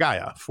for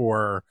Gaia,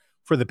 for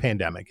the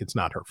pandemic. It's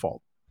not her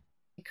fault.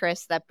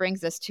 Chris, that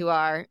brings us to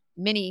our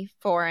mini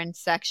foreign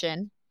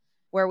section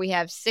where we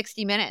have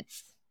 60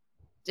 minutes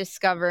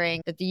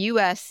discovering that the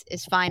U.S.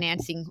 is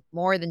financing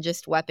more than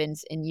just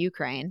weapons in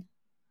Ukraine.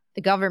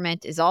 The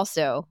government is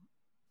also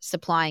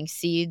supplying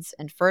seeds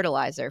and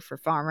fertilizer for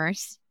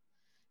farmers,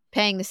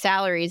 paying the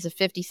salaries of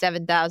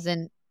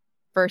 57,000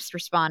 first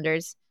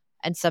responders,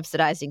 and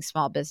subsidizing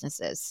small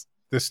businesses.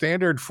 The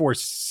standard for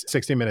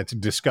 60 Minutes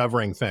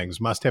discovering things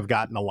must have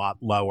gotten a lot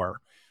lower,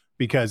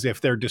 because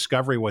if their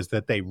discovery was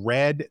that they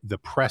read the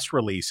press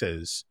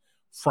releases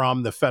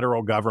from the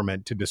federal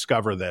government to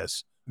discover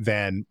this,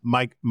 then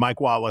Mike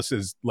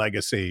Wallace's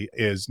legacy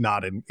is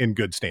not in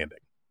good standing.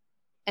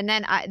 And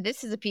then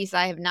this is a piece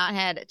I have not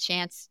had a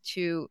chance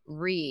to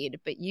read,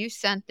 but you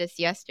sent this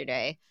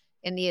yesterday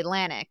in the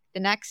Atlantic. The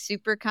next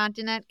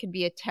supercontinent could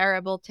be a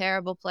terrible,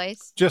 terrible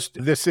place.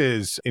 This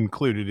is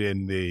included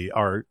in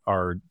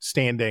our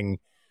standing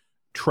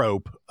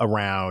trope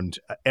around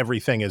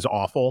everything is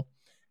awful.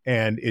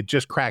 And it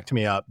just cracked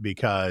me up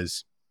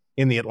because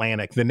in the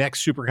Atlantic, the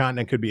next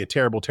supercontinent could be a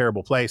terrible,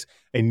 terrible place.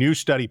 A new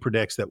study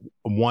predicts that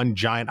one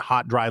giant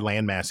hot, dry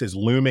landmass is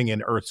looming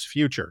in Earth's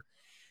future.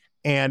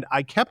 And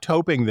I kept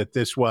hoping that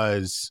this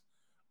was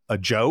a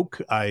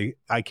joke. I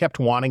kept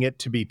wanting it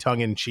to be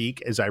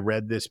tongue-in-cheek as I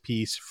read this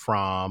piece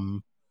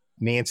from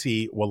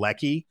Nancy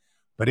Walecki,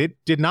 but it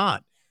did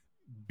not.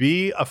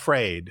 Be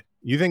afraid.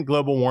 You think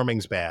global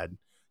warming's bad.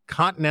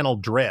 Continental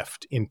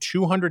drift in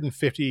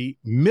 250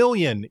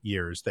 million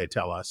years, they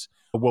tell us,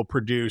 will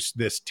produce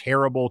this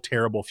terrible,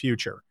 terrible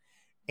future.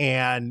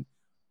 And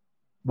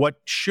what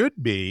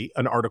should be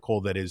an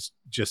article that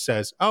just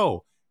says,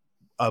 oh,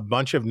 a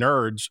bunch of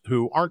nerds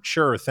who aren't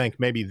sure think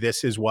maybe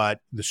this is what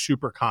the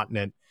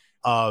supercontinent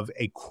of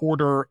a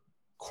quarter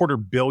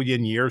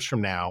billion years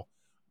from now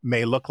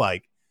may look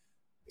like.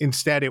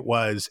 Instead, it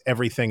was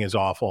everything is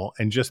awful.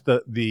 And just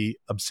the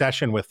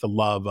obsession with the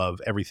love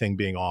of everything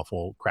being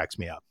awful cracks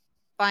me up.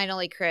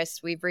 Finally,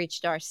 Chris, we've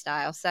reached our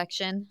style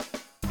section.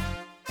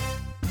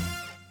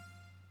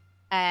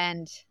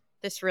 And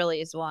this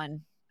really is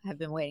one I've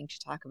been waiting to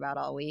talk about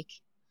all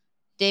week.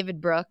 David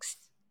Brooks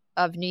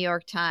of New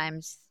York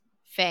Times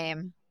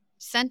fame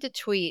sent a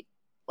tweet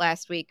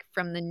last week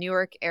from the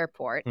Newark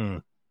airport.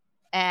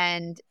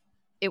 And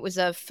it was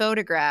a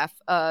photograph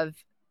of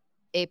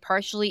a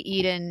partially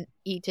eaten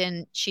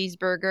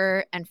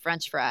cheeseburger and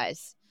French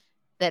fries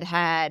that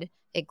had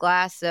a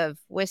glass of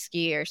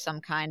whiskey or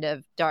some kind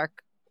of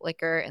dark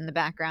liquor in the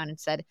background and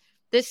said,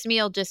 "This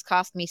meal just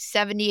cost me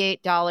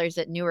 $78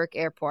 at Newark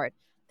Airport.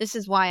 This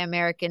is why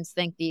Americans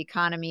think the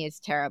economy is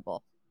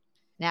terrible."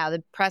 Now,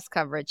 the press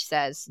coverage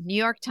says, New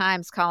York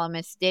Times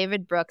columnist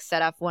David Brooks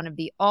set off one of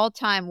the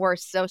all-time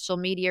worst social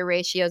media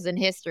ratios in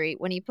history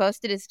when he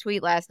posted his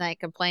tweet last night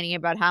complaining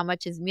about how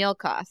much his meal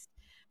cost.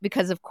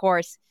 Because, of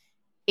course,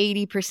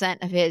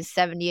 80% of his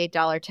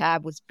 $78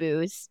 tab was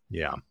booze.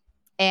 Yeah.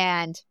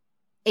 And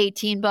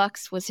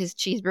 $18 was his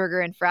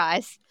cheeseburger and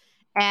fries.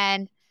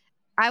 And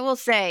I will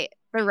say,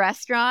 the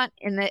restaurant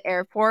in the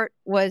airport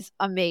was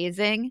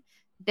amazing.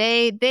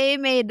 They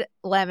made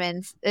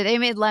lemons. They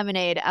made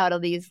lemonade out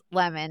of these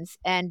lemons,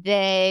 and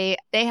they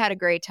had a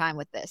great time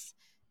with this.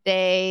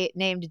 They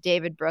named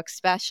David Brooks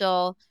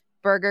special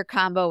burger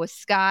combo with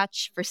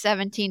scotch for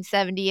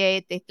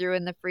 $17.78. They threw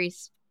in the free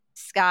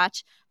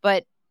scotch,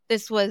 but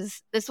this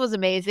was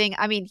amazing.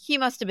 I mean, he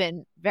must have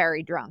been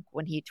very drunk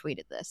when he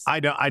tweeted this.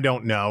 I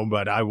don't know,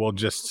 but I will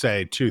just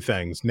say two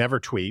things: never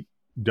tweet.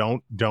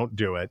 Don't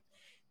do it.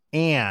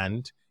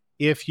 And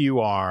if you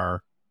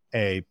are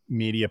a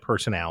media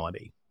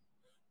personality,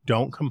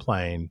 don't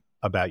complain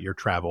about your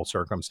travel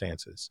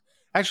circumstances.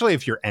 Actually,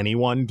 if you're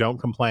anyone, don't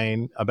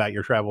complain about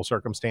your travel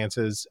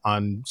circumstances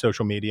on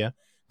social media.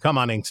 Come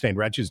on Ink Stained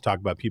Wretches to talk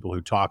about people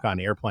who talk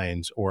on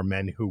airplanes or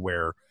men who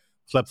wear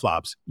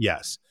flip-flops.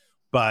 Yes.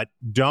 But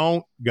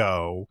don't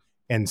go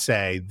and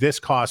say, this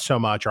cost so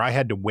much, or I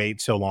had to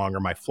wait so long, or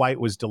my flight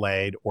was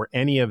delayed, or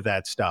any of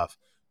that stuff.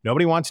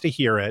 Nobody wants to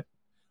hear it.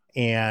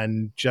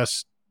 And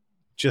just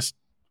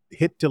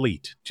hit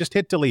delete. Just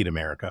hit delete,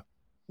 America.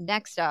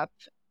 Next up.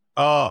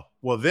 Oh,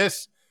 well,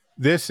 this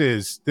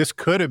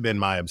could have been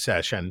my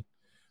obsession.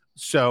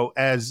 So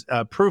as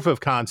a proof of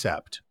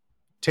concept,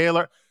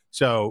 Taylor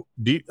So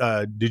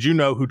did you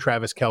know who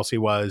Travis Kelce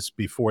was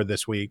before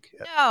this week?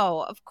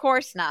 No, of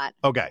course not.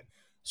 Okay.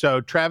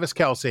 So Travis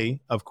Kelce,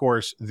 of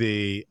course,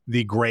 the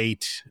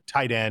great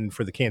tight end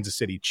for the Kansas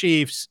City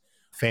Chiefs,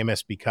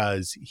 famous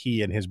because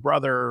he and his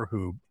brother,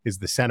 who is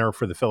the center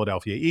for the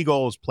Philadelphia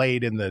Eagles,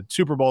 played in the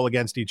Super Bowl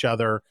against each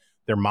other.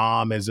 Their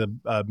mom is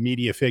a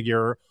media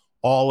figure,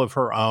 all of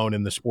her own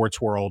in the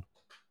sports world.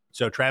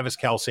 So Travis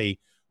Kelce,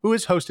 who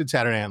has hosted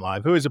Saturday Night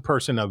Live, who is a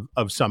person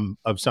of some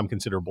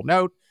considerable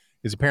note,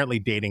 is apparently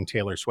dating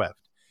Taylor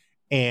Swift.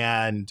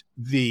 And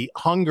the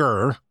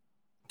hunger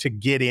to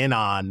get in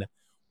on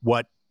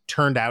what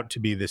turned out to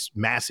be this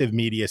massive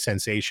media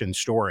sensation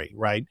story,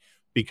 right?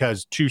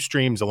 Because two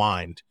streams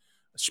aligned,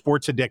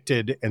 sports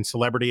addicted and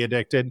celebrity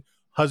addicted,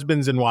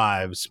 husbands and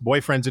wives,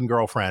 boyfriends and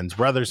girlfriends,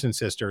 brothers and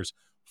sisters,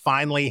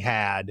 finally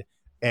had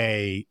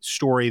a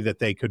story that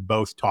they could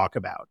both talk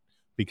about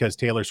because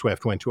Taylor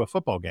Swift went to a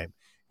football game.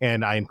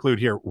 And I include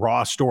here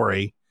raw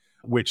story,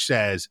 which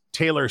says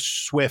Taylor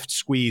Swift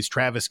squeezed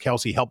Travis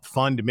Kelce helped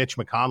fund Mitch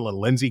McConnell and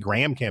Lindsey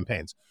Graham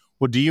campaigns.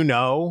 Well, do you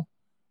know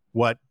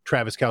what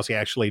Travis Kelce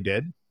actually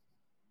did?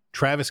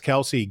 Travis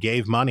Kelce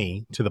gave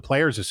money to the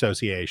Players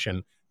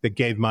Association that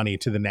gave money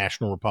to the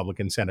National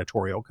Republican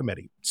Senatorial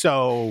Committee.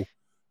 So,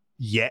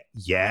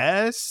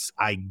 yes,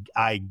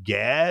 I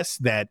guess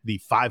that the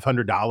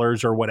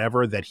 $500 or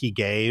whatever that he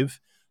gave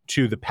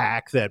to the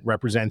PAC that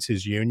represents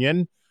his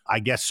union, I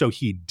guess so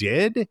he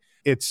did.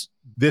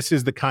 This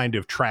is the kind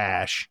of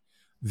trash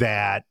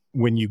that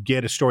when you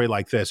get a story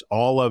like this,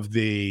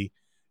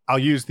 I'll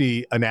use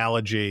the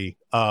analogy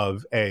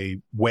of a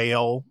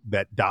whale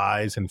that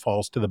dies and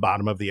falls to the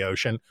bottom of the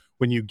ocean.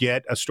 When you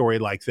get a story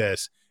like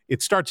this,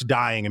 it starts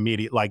dying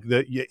immediately.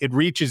 It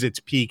reaches its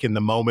peak in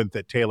the moment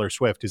that Taylor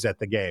Swift is at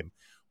the game.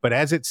 But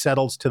as it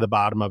settles to the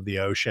bottom of the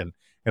ocean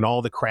and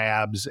all the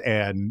crabs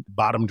and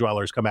bottom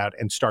dwellers come out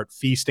and start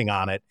feasting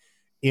on it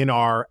in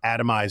our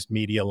atomized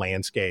media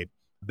landscape,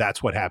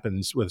 that's what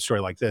happens with a story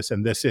like this.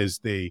 And this is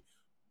the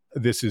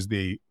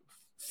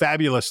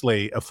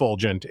fabulously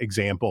effulgent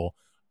example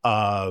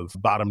of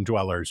bottom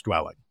dwellers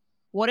dwelling.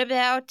 What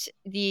about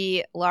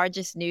the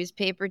largest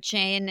newspaper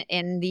chain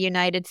in the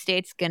United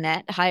States,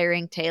 Gannett,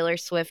 hiring Taylor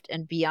Swift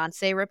and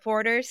Beyonce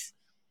reporters?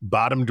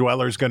 Bottom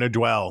dwellers going to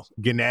dwell.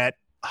 Gannett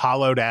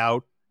hollowed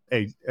out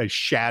a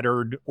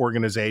shattered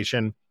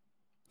organization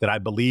that I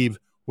believe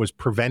was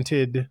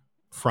prevented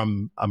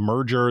from a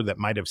merger that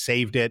might have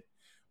saved it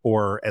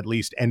or at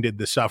least ended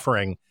the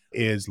suffering,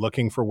 is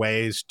looking for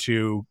ways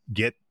to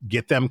get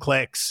them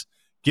clicks,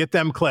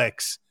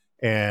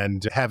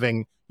 and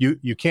having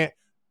you can't.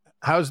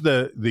 How's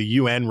the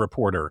UN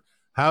reporter?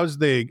 How's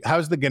the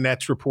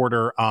Gannett's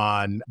reporter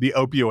on the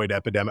opioid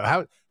epidemic?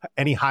 How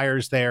any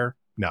hires there?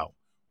 No.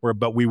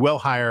 But we will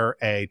hire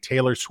a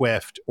Taylor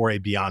Swift or a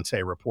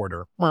Beyonce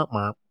reporter.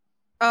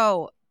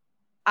 Oh,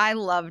 I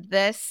loved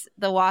this.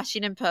 The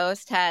Washington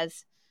Post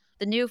has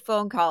the new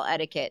phone call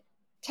etiquette.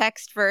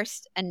 Text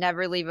first and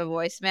never leave a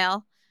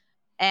voicemail.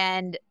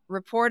 And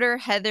reporter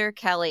Heather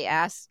Kelly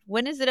asked,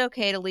 when is it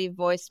okay to leave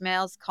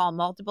voicemails, call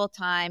multiple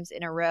times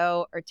in a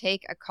row, or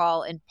take a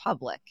call in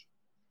public?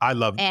 I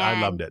loved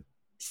it.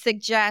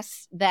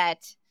 Suggests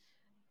that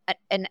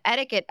an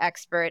etiquette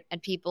expert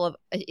and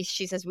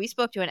she says, we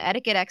spoke to an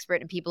etiquette expert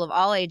and people of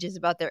all ages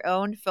about their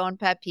own phone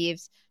pet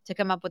peeves to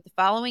come up with the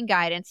following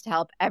guidance to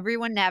help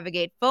everyone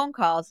navigate phone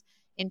calls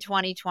in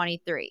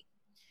 2023.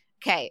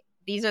 Okay,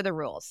 these are the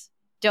rules.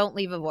 Don't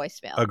leave a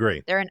voicemail.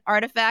 Agree. They're an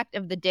artifact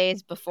of the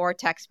days before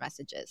text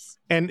messages.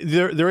 And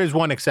there is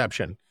one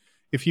exception.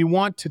 If you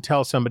want to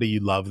tell somebody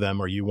you love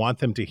them or you want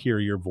them to hear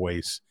your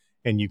voice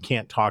and you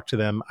can't talk to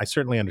them, I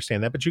certainly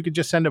understand that, but you could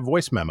just send a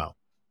voice memo.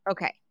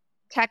 Okay.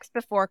 Text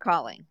before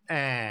calling.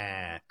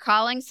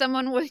 Calling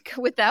someone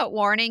without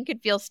warning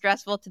could feel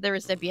stressful to the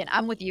recipient.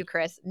 I'm with you,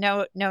 Chris.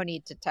 No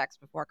need to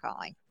text before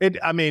calling.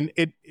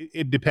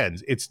 It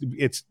depends.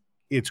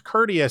 It's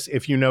courteous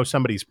if you know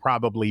somebody's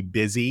probably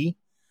busy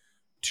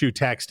to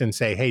text and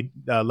say, hey,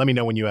 let me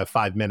know when you have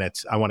 5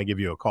 minutes. I want to give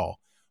you a call.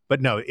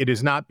 But no, it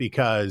is not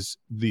because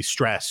the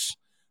stress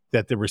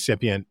that the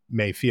recipient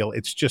may feel.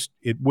 It's just,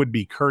 it would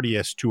be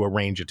courteous to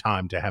arrange a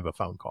time to have a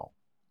phone call.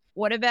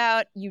 What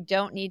about you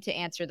don't need to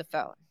answer the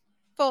phone?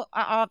 Well,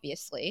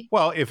 obviously.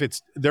 Well,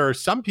 there are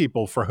some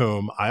people for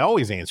whom I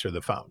always answer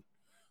the phone.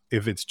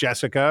 If it's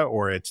Jessica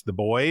or it's the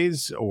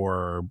boys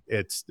or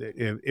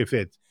if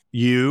it's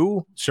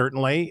you,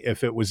 certainly.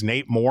 If it was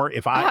Nate Moore,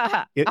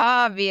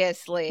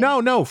 obviously.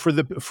 No,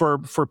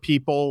 for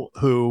people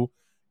who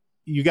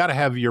you got to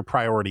have your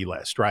priority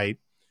list, right?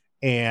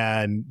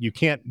 And you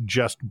can't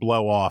just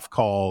blow off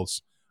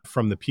calls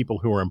from the people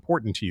who are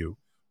important to you.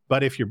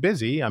 But if you're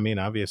busy, I mean,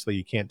 obviously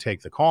you can't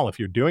take the call. If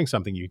you're doing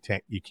something, you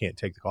can't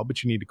take the call,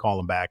 but you need to call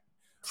them back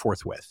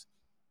forthwith.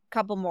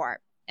 Couple more.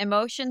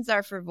 Emotions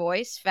are for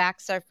voice,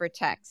 facts are for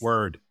text.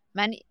 Word.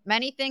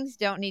 Many things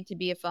don't need to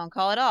be a phone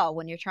call at all.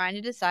 When you're trying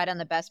to decide on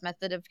the best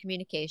method of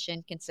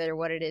communication, consider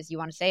what it is you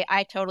want to say.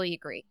 I totally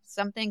agree.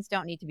 Some things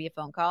don't need to be a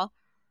phone call.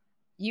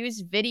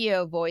 Use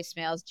video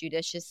voicemails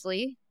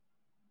judiciously.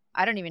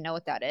 I don't even know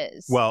what that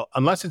is. Well,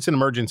 unless it's an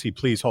emergency,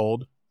 please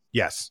hold.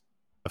 Yes.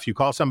 If you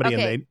call somebody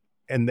Okay.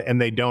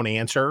 and they don't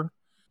answer,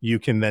 you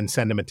can then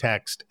send them a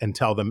text and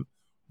tell them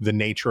the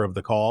nature of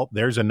the call.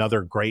 There's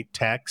another great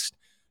text.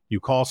 You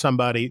call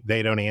somebody,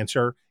 they don't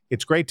answer.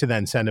 It's great to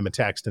then send them a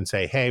text and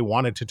say, hey,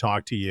 wanted to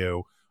talk to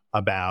you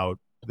about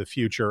the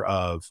future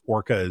of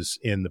orcas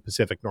in the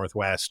Pacific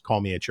Northwest.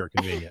 Call me at your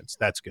convenience.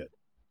 That's good.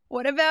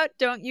 What about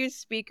don't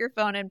use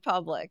speakerphone in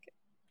public?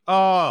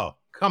 Oh,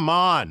 come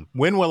on.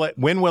 When will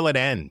it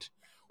end?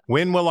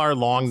 When will our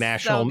long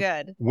national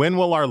good. When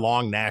will our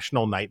long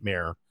national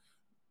nightmare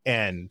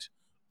end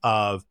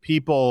of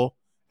people,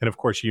 and of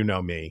course you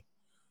know me.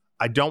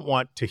 I don't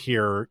want to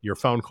hear your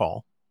phone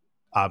call,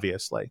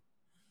 obviously,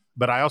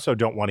 but I also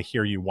don't want to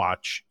hear you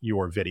watch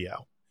your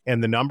video.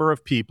 And the number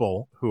of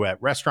people who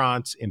at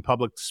restaurants, in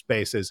public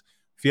spaces,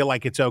 feel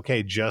like it's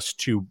okay just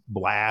to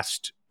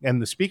blast,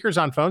 and the speakers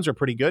on phones are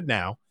pretty good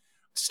now.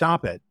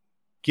 Stop it.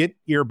 Get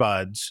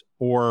earbuds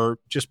or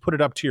just put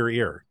it up to your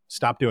ear.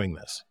 Stop doing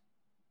this.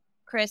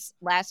 Chris,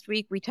 last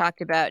week we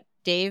talked about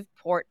Dave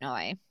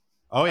Portnoy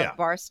Oh, yeah. of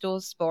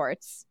Barstool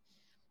Sports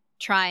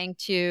trying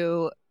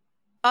to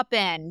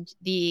upend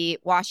the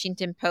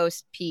Washington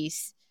Post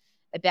piece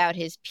about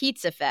his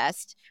Pizza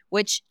Fest,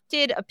 which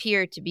did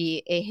appear to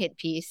be a hit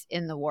piece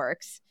in the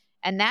works.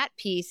 And that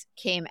piece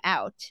came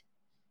out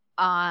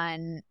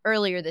on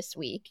earlier this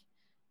week.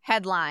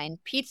 Headline,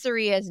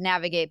 Pizzerias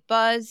Navigate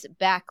Buzz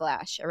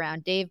Backlash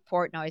Around Dave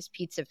Portnoy's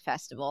Pizza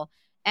Festival.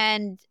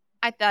 And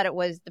I thought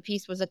the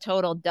piece was a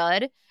total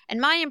dud. And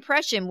my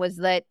impression was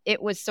that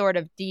it was sort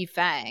of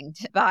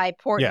defanged by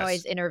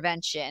Portnoy's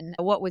intervention.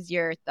 What was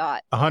your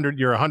thought?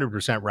 You're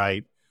 100%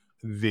 right.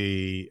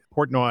 The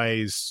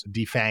Portnoy's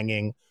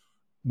defanging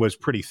was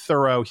pretty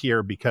thorough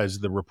here because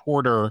the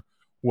reporter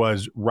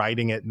was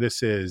writing it.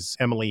 This is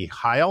Emily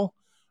Heil.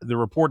 The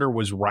reporter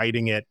was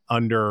writing it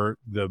under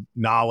the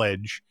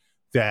knowledge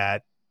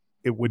that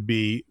it would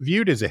be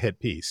viewed as a hit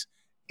piece.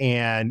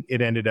 And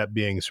it ended up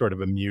being sort of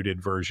a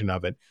muted version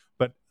of it.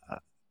 But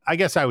I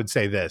guess I would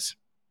say this.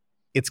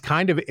 It's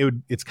kind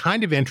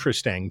of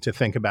interesting to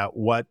think about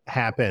what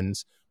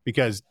happens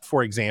because,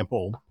 for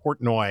example,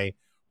 Portnoy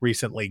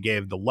recently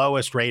gave the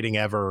lowest rating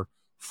ever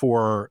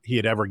he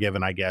had ever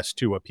given, I guess,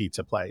 to a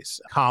pizza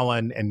place.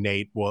 Colin and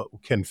Nate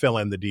can fill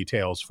in the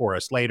details for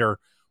us later,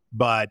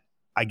 but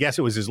I guess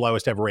it was his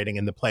lowest ever rating,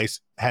 and the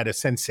place had a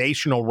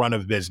sensational run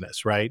of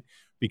business, right?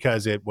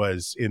 Because it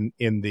was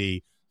in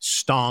the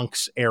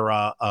stonks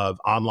era of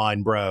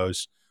online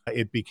bros.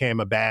 It became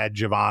a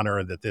badge of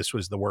honor that this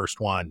was the worst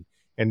one.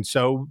 And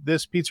so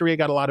this pizzeria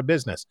got a lot of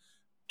business.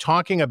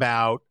 Talking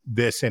about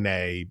this in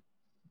a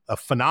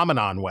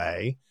phenomenon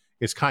way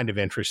is kind of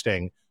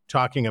interesting.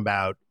 Talking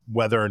about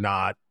whether or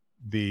not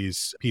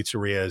these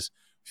pizzerias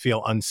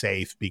feel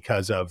unsafe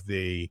because of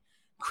the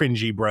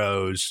cringy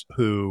bros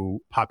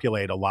who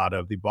populate a lot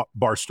of the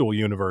Barstool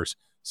universe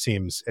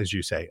seems, as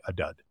you say, a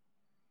dud.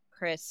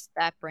 Chris,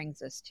 that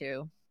brings us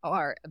to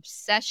our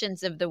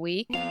obsessions of the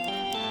week,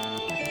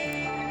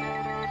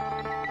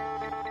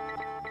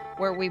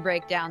 where we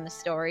break down the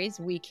stories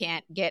we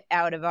can't get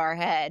out of our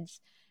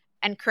heads.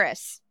 And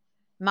Chris,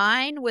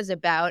 mine was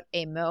about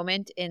a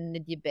moment in the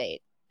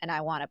debate, and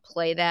I want to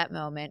play that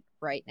moment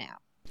right now.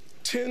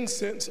 10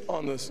 cents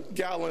on the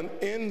gallon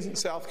in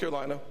South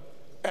Carolina.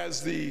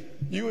 As the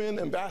UN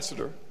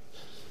ambassador,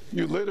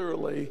 you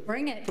literally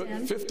put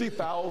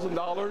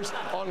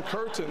 $50,000 on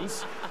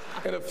curtains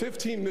in a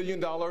 $15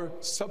 million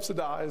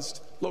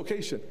subsidized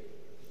location.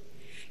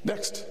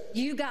 Next.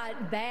 You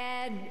got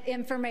bad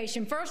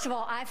information. First of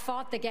all, I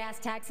fought the gas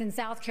tax in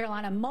South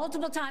Carolina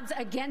multiple times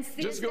against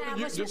the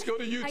establishment. Just go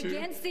to YouTube.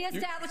 Against the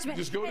establishment.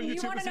 Just go to YouTube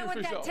you want to know what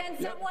that yourself.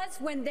 10 cent was?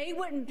 When they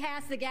wouldn't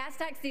pass the gas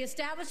tax, the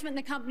establishment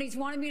and the companies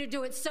wanted me to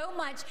do it so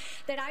much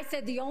that I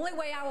said the only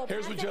way I will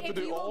pass it if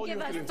you will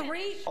give us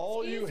three.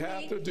 All you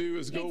have to do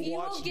is go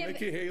watch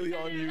Nikki Haley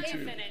on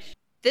YouTube.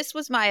 This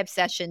was my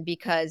obsession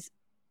because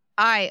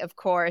I, of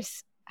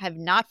course, have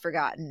not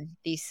forgotten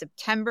the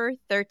September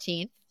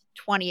 13th,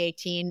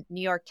 2018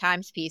 New York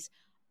Times piece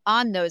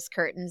on those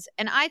curtains.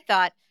 And I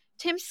thought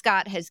Tim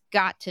Scott has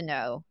got to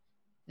know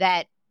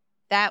that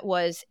that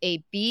was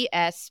a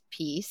BS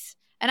piece.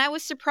 And I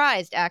was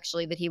surprised,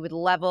 actually, that he would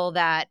level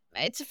that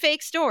it's a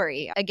fake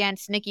story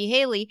against Nikki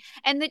Haley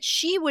and that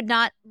she would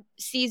not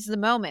seize the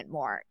moment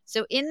more.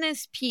 So in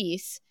this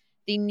piece,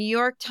 the New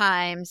York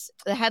Times,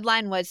 the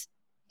headline was,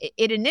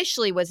 it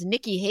initially was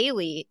Nikki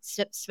Haley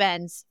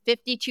spends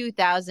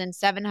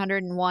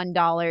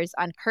 $52,701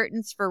 on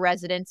curtains for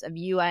residents of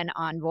UN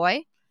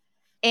envoy.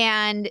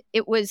 And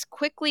it was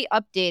quickly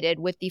updated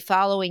with the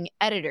following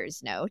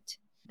editor's note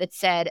that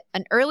said,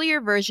 an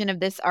earlier version of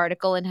this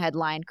article and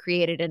headline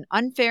created an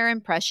unfair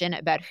impression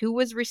about who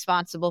was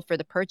responsible for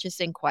the purchase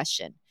in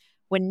question.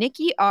 While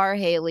Nikki R.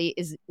 Haley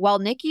is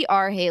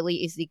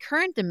the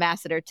current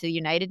ambassador to the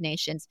United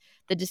Nations,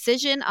 the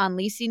decision on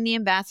leasing the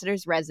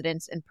ambassador's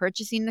residence and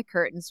purchasing the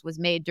curtains was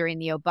made during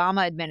the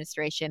Obama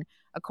administration,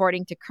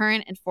 according to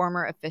current and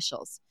former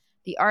officials.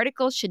 The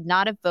article should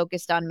not have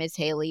focused on Ms.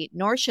 Haley,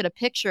 nor should a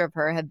picture of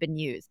her have been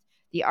used.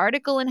 The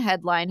article and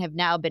headline have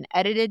now been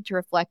edited to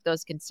reflect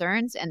those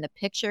concerns, and the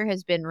picture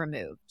has been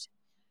removed.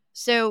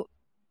 So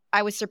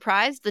I was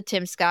surprised that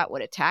Tim Scott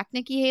would attack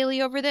Nikki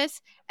Haley over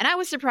this, and I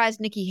was surprised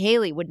Nikki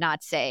Haley would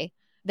not say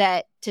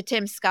that to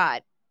Tim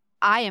Scott.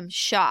 I am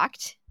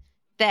shocked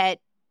that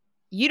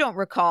you don't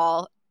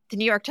recall the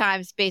New York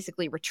Times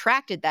basically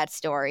retracted that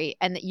story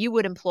and that you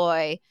would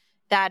employ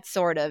that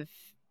sort of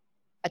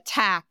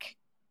attack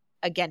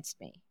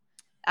against me.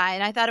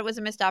 And I thought it was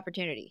a missed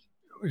opportunity.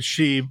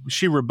 She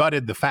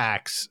rebutted the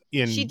facts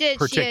in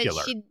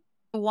particular. She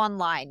one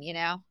line,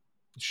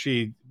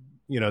 She,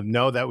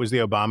 no, that was the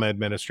Obama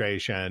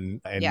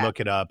administration and look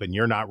it up and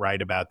you're not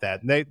right about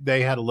that. And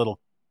they had a little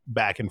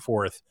back and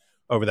forth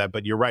over that,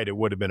 but you're right. It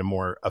would have been a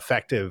more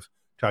effective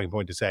talking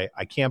point to say,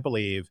 I can't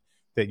believe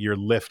that you're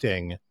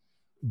lifting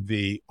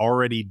the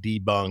already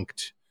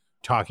debunked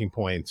talking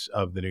points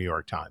of the New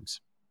York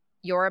Times.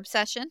 Your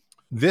obsession?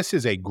 This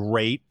is a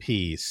great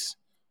piece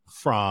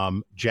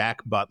from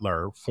Jack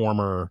Butler,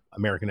 former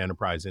American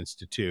Enterprise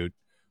Institute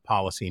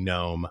policy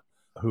gnome,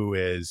 who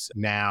is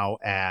now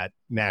at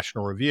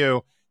National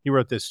Review. He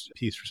wrote this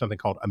piece for something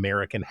called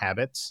American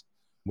Habits,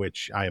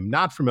 which I am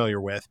not familiar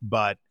with,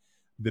 but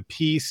the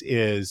piece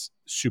is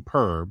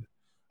superb.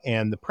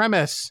 And the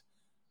premise,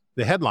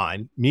 the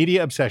headline,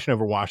 Media Obsession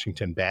Over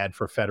Washington, Bad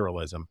for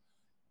Federalism.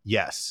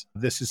 Yes,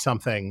 this is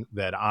something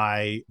that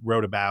I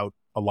wrote about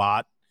a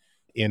lot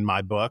in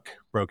my book,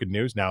 Broken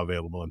News, now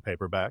available in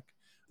paperback.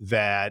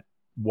 That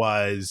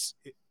was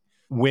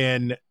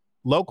when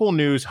local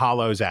news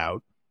hollows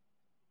out,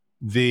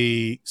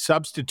 the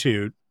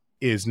substitute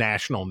is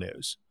national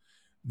news.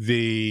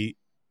 The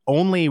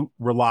only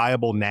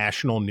reliable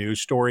national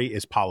news story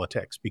is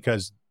politics,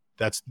 because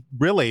that's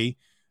really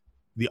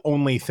the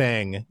only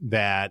thing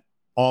that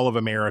all of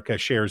America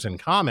shares in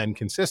common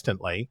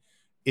consistently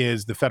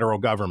is the federal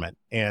government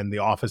and the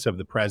office of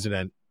the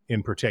president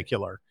in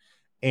particular.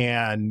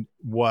 And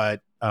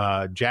what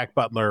Jack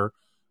Butler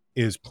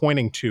is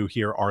pointing to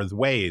here are the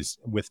ways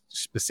with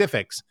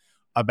specifics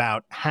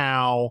about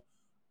how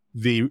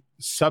the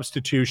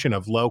substitution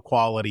of low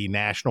quality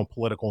national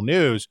political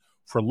news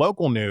for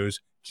local news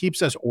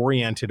keeps us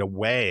oriented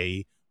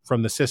away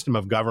from the system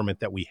of government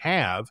that we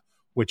have,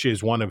 which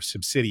is one of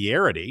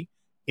subsidiarity,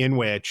 in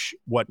which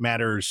what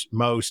matters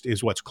most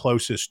is what's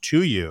closest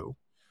to you,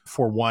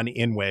 for one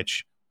in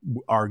which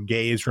our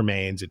gaze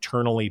remains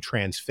eternally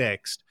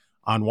transfixed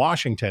on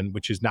Washington,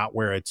 which is not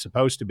where it's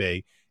supposed to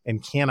be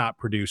and cannot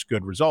produce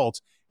good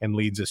results, and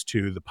leads us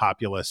to the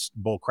populist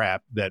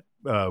bullcrap that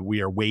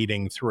we are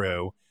wading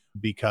through,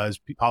 because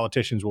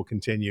politicians will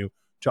continue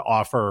to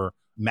offer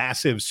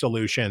massive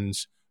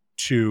solutions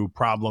to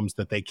problems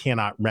that they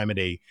cannot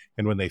remedy.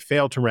 And when they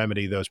fail to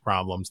remedy those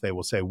problems, they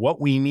will say,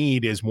 what we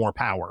need is more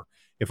power.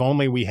 If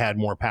only we had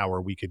more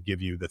power, we could give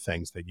you the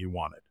things that you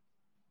wanted.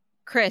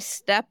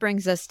 Chris, that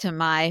brings us to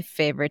my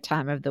favorite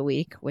time of the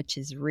week, which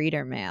is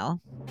reader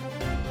mail.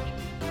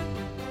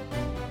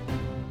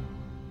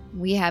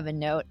 We have a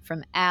note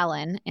from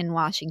Alan in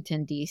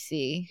Washington,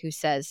 D.C., who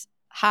says,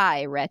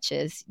 "Hi,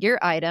 wretches. Your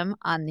item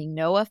on the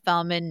Noah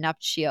Feldman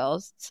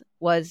nuptials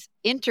was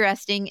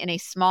interesting in a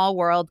small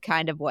world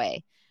kind of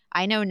way.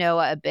 I know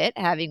Noah a bit,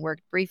 having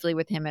worked briefly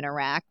with him in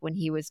Iraq when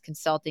he was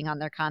consulting on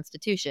their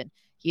constitution.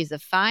 He's a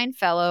fine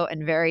fellow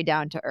and very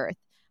down to earth.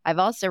 I've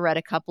also read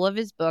a couple of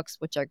his books,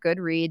 which are good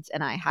reads,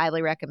 and I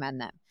highly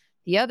recommend them.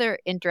 The other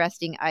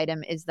interesting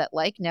item is that,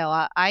 like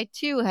Noah, I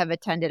too have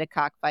attended a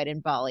cockfight in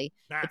Bali.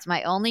 It's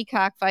my only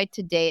cockfight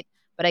to date,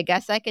 but I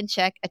guess I can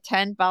check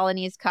attend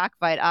Balinese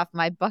cockfight off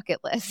my bucket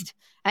list.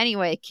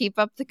 Anyway, keep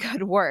up the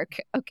good work."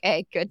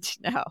 Okay, good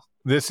to know.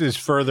 This is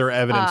further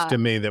evidence to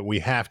me that we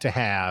have to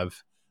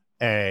have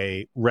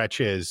a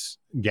wretches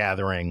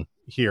gathering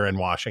here in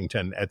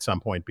Washington at some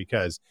point,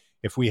 because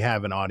if we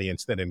have an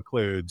audience that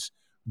includes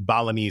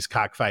Balinese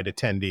cockfight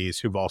attendees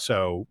who've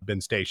also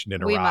been stationed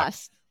in Iraq,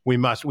 we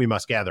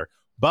must gather.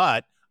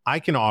 But I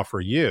can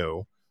offer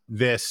you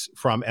this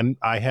from, and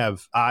I,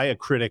 a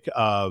critic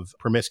of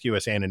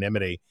promiscuous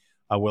anonymity,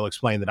 will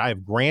explain that I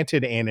have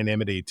granted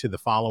anonymity to the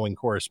following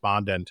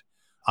correspondent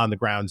on the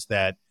grounds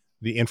that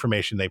the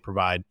information they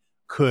provide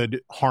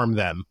could harm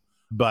them.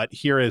 But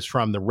here is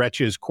from the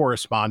wretches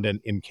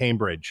correspondent in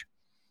Cambridge.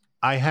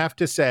 "I have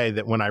to say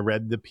that when I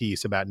read the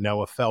piece about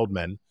Noah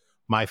Feldman,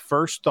 my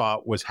first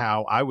thought was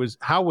how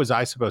was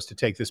I supposed to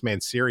take this man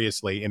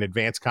seriously in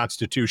advanced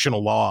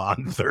constitutional law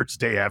on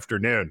Thursday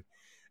afternoon?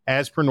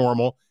 As per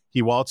normal,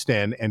 he waltzed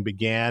in and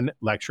began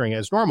lecturing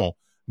as normal.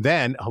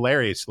 Then,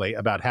 hilariously,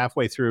 about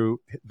halfway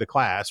through the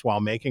class, while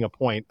making a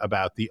point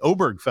about the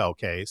Obergefell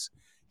case,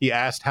 he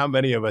asked how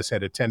many of us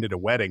had attended a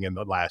wedding in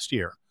the last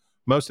year.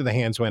 Most of the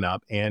hands went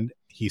up, and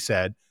he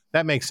said,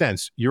 'That makes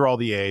sense. You're all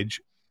the age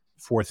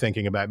for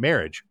thinking about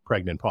marriage.'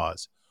 Pregnant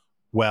pause.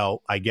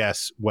 Well, I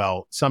guess,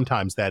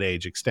 sometimes that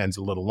age extends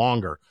a little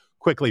longer."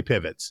 Quickly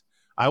pivots.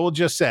 "I will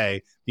just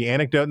say the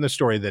anecdote in the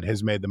story that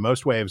has made the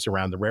most waves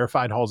around the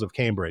rarefied halls of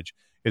Cambridge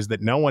is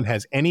that no one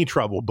has any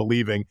trouble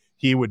believing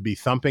he would be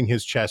thumping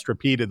his chest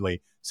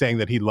repeatedly, saying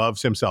that he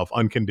loves himself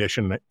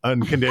unconditionally.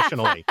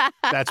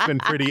 That's been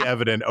pretty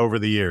evident over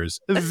the years.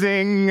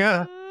 Zing.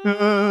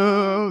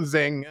 Oh,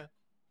 zing.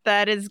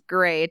 That is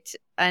great.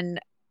 And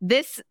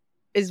this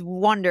is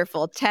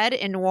wonderful. Ted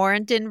in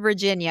Warrenton,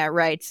 Virginia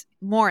writes,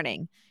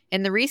 "Morning.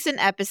 In the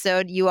recent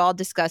episode, you all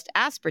discussed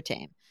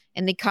aspartame.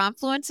 In the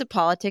confluence of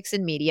politics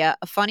and media,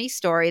 a funny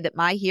story that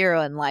my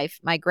hero in life,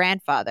 my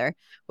grandfather,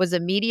 was a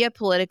media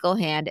political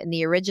hand and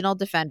the original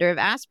defender of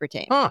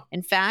aspartame. Huh.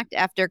 In fact,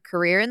 after a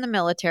career in the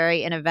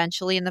military and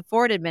eventually in the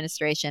Ford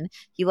administration,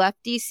 he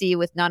left D.C.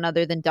 with none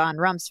other than Don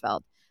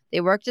Rumsfeld. They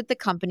worked at the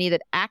company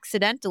that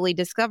accidentally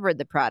discovered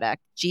the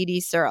product,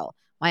 G.D. Searle.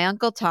 My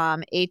Uncle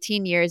Tom,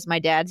 18 years my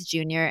dad's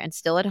junior and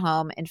still at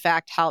home, in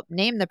fact, helped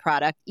name the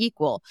product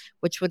Equal,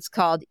 which was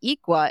called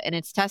Equa in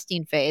its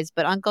testing phase,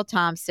 but Uncle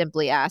Tom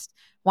simply asked,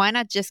 why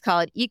not just call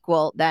it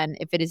Equal then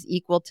if it is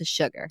equal to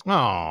sugar?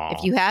 Aww.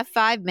 If you have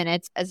 5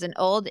 minutes, as an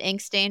old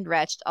ink-stained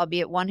wretch,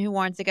 albeit one who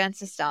warns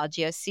against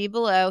nostalgia, see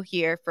below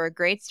here for a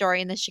great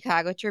story in the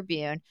Chicago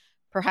Tribune.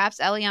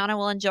 Perhaps Eliana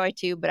will enjoy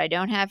too, but I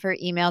don't have her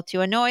email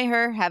to annoy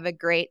her. Have a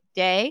great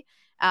day."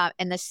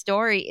 And the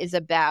story is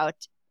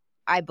about,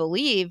 I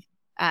believe,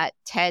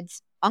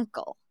 Ted's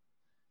uncle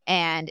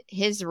and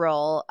his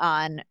role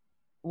on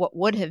what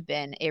would have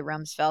been a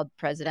Rumsfeld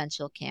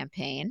presidential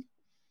campaign.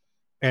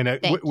 And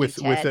with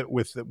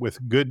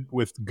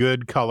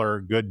good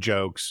color, good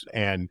jokes,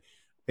 and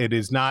it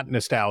is not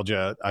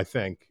nostalgia, I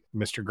think,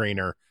 Mr.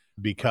 Greener,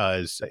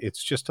 because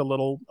it's just a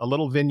little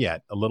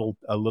vignette, a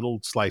little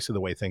slice of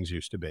the way things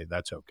used to be.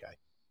 That's okay.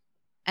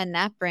 And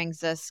that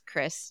brings us,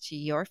 Chris, to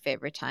your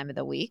favorite time of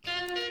the week,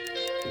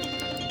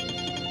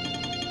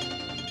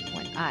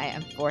 when I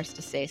am forced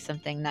to say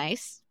something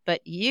nice,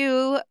 but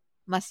you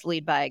must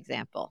lead by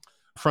example.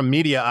 From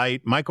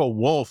Mediaite, Michael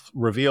Wolff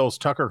reveals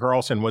Tucker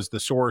Carlson was the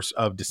source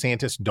of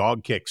DeSantis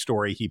dog kick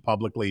story he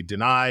publicly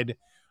denied.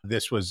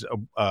 This was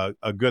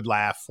a good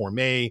laugh for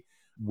me.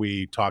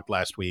 We talked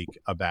last week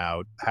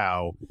about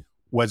how,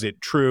 was it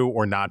true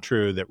or not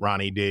true that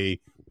Ronnie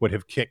D would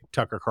have kicked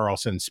Tucker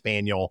Carlson's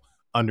spaniel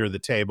under the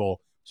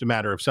table? It's a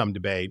matter of some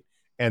debate.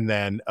 And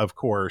then, of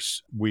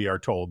course, we are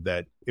told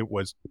that it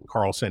was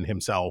Carlson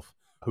himself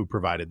who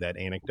provided that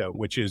anecdote,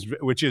 which is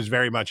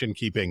very much in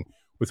keeping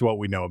with what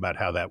we know about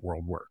how that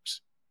world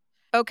works.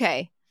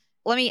 Okay,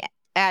 let me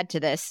add to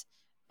this.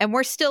 And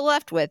we're still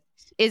left with,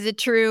 is it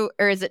true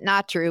or is it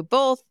not true?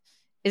 Both.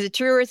 Is it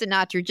true or is it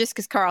not true? Just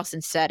because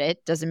Carlson said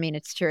it doesn't mean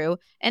it's true.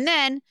 And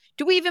then,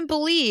 do we even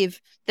believe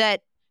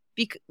that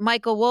because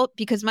Michael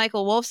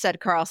Wolff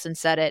said Carlson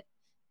said it,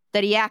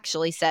 that he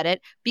actually said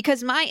it?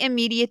 Because my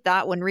immediate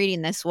thought when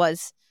reading this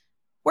was,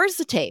 where's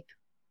the tape?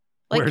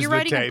 Like, Where's you're the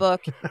writing tape? a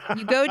book,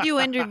 you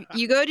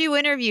go do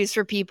interviews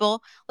for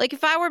people. Like,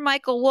 if I were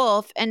Michael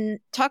Wolff and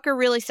Tucker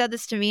really said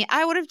this to me,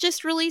 I would have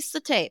just released the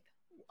tape.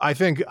 I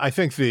think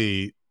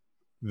the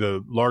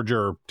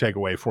larger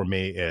takeaway for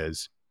me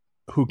is,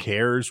 who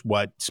cares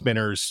what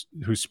spinners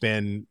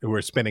who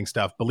are spinning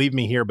stuff believe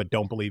me here, but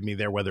don't believe me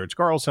there, whether it's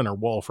Carlson or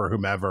Wolff or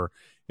whomever.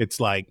 It's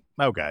like,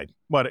 okay,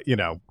 whatever.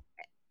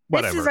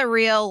 This is a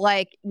real,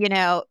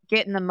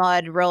 get in the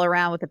mud, roll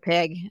around with a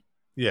pig.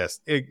 Yes,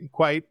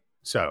 quite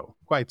so.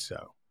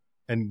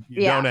 And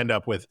you don't end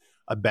up with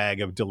a bag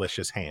of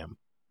delicious ham.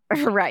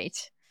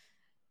 Right.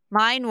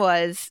 Mine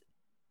was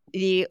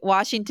the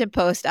Washington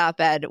Post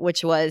op-ed,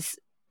 which was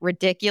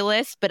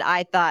ridiculous, but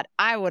I thought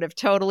I would have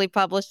totally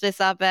published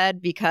this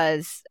op-ed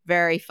because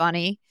very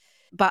funny.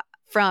 But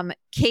from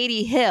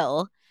Katie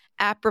Hill,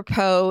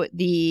 apropos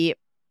the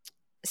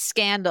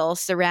scandal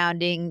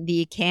surrounding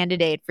the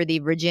candidate for the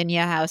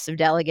Virginia House of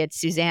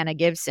Delegates, Susanna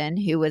Gibson,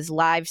 who was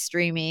live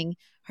streaming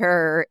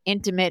her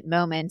intimate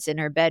moments in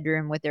her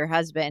bedroom with her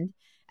husband.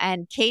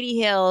 And Katie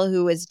Hill,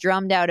 who was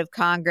drummed out of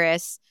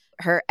Congress,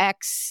 her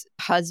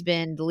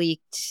ex-husband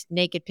leaked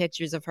naked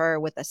pictures of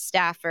her with a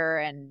staffer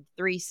and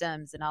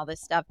threesomes and all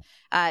this stuff.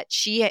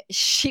 She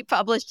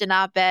published an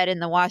op-ed in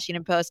the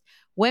Washington Post.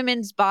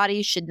 Women's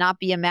bodies should not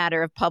be a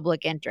matter of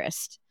public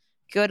interest.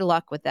 Good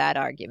luck with that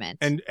argument.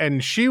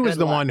 And she was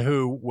the one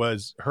who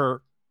was,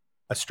 her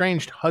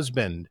estranged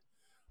husband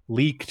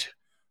leaked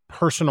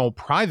personal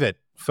private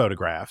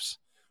photographs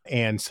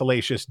and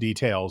salacious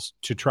details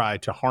to try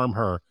to harm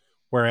her,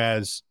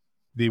 whereas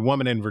the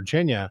woman in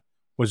Virginia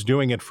was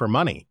doing it for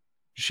money.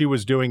 She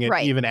was doing it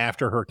even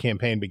after her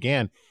campaign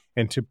began.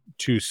 And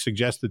to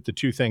suggest that the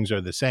two things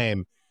are the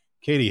same,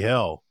 Katie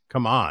Hill,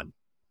 come on.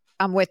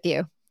 I'm with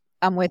you.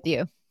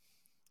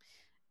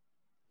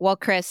 Well,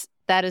 Chris,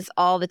 that is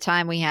all the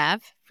time we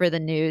have for the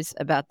news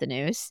about the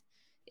news.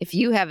 If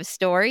you have a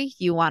story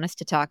you want us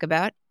to talk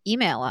about,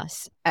 email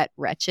us at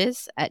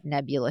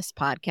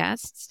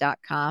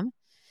wretches@nebulouspodcasts.com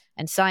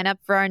and sign up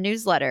for our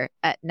newsletter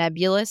at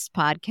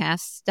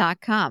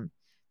nebulouspodcasts.com.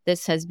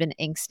 This has been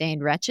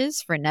Ink-Stained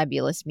Wretches for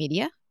Nebulous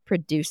Media,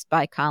 produced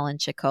by Colin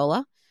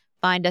Chicola.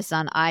 Find us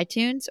on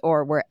iTunes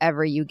or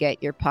wherever you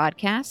get your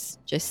podcasts.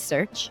 Just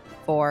search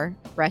for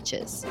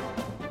Wretches.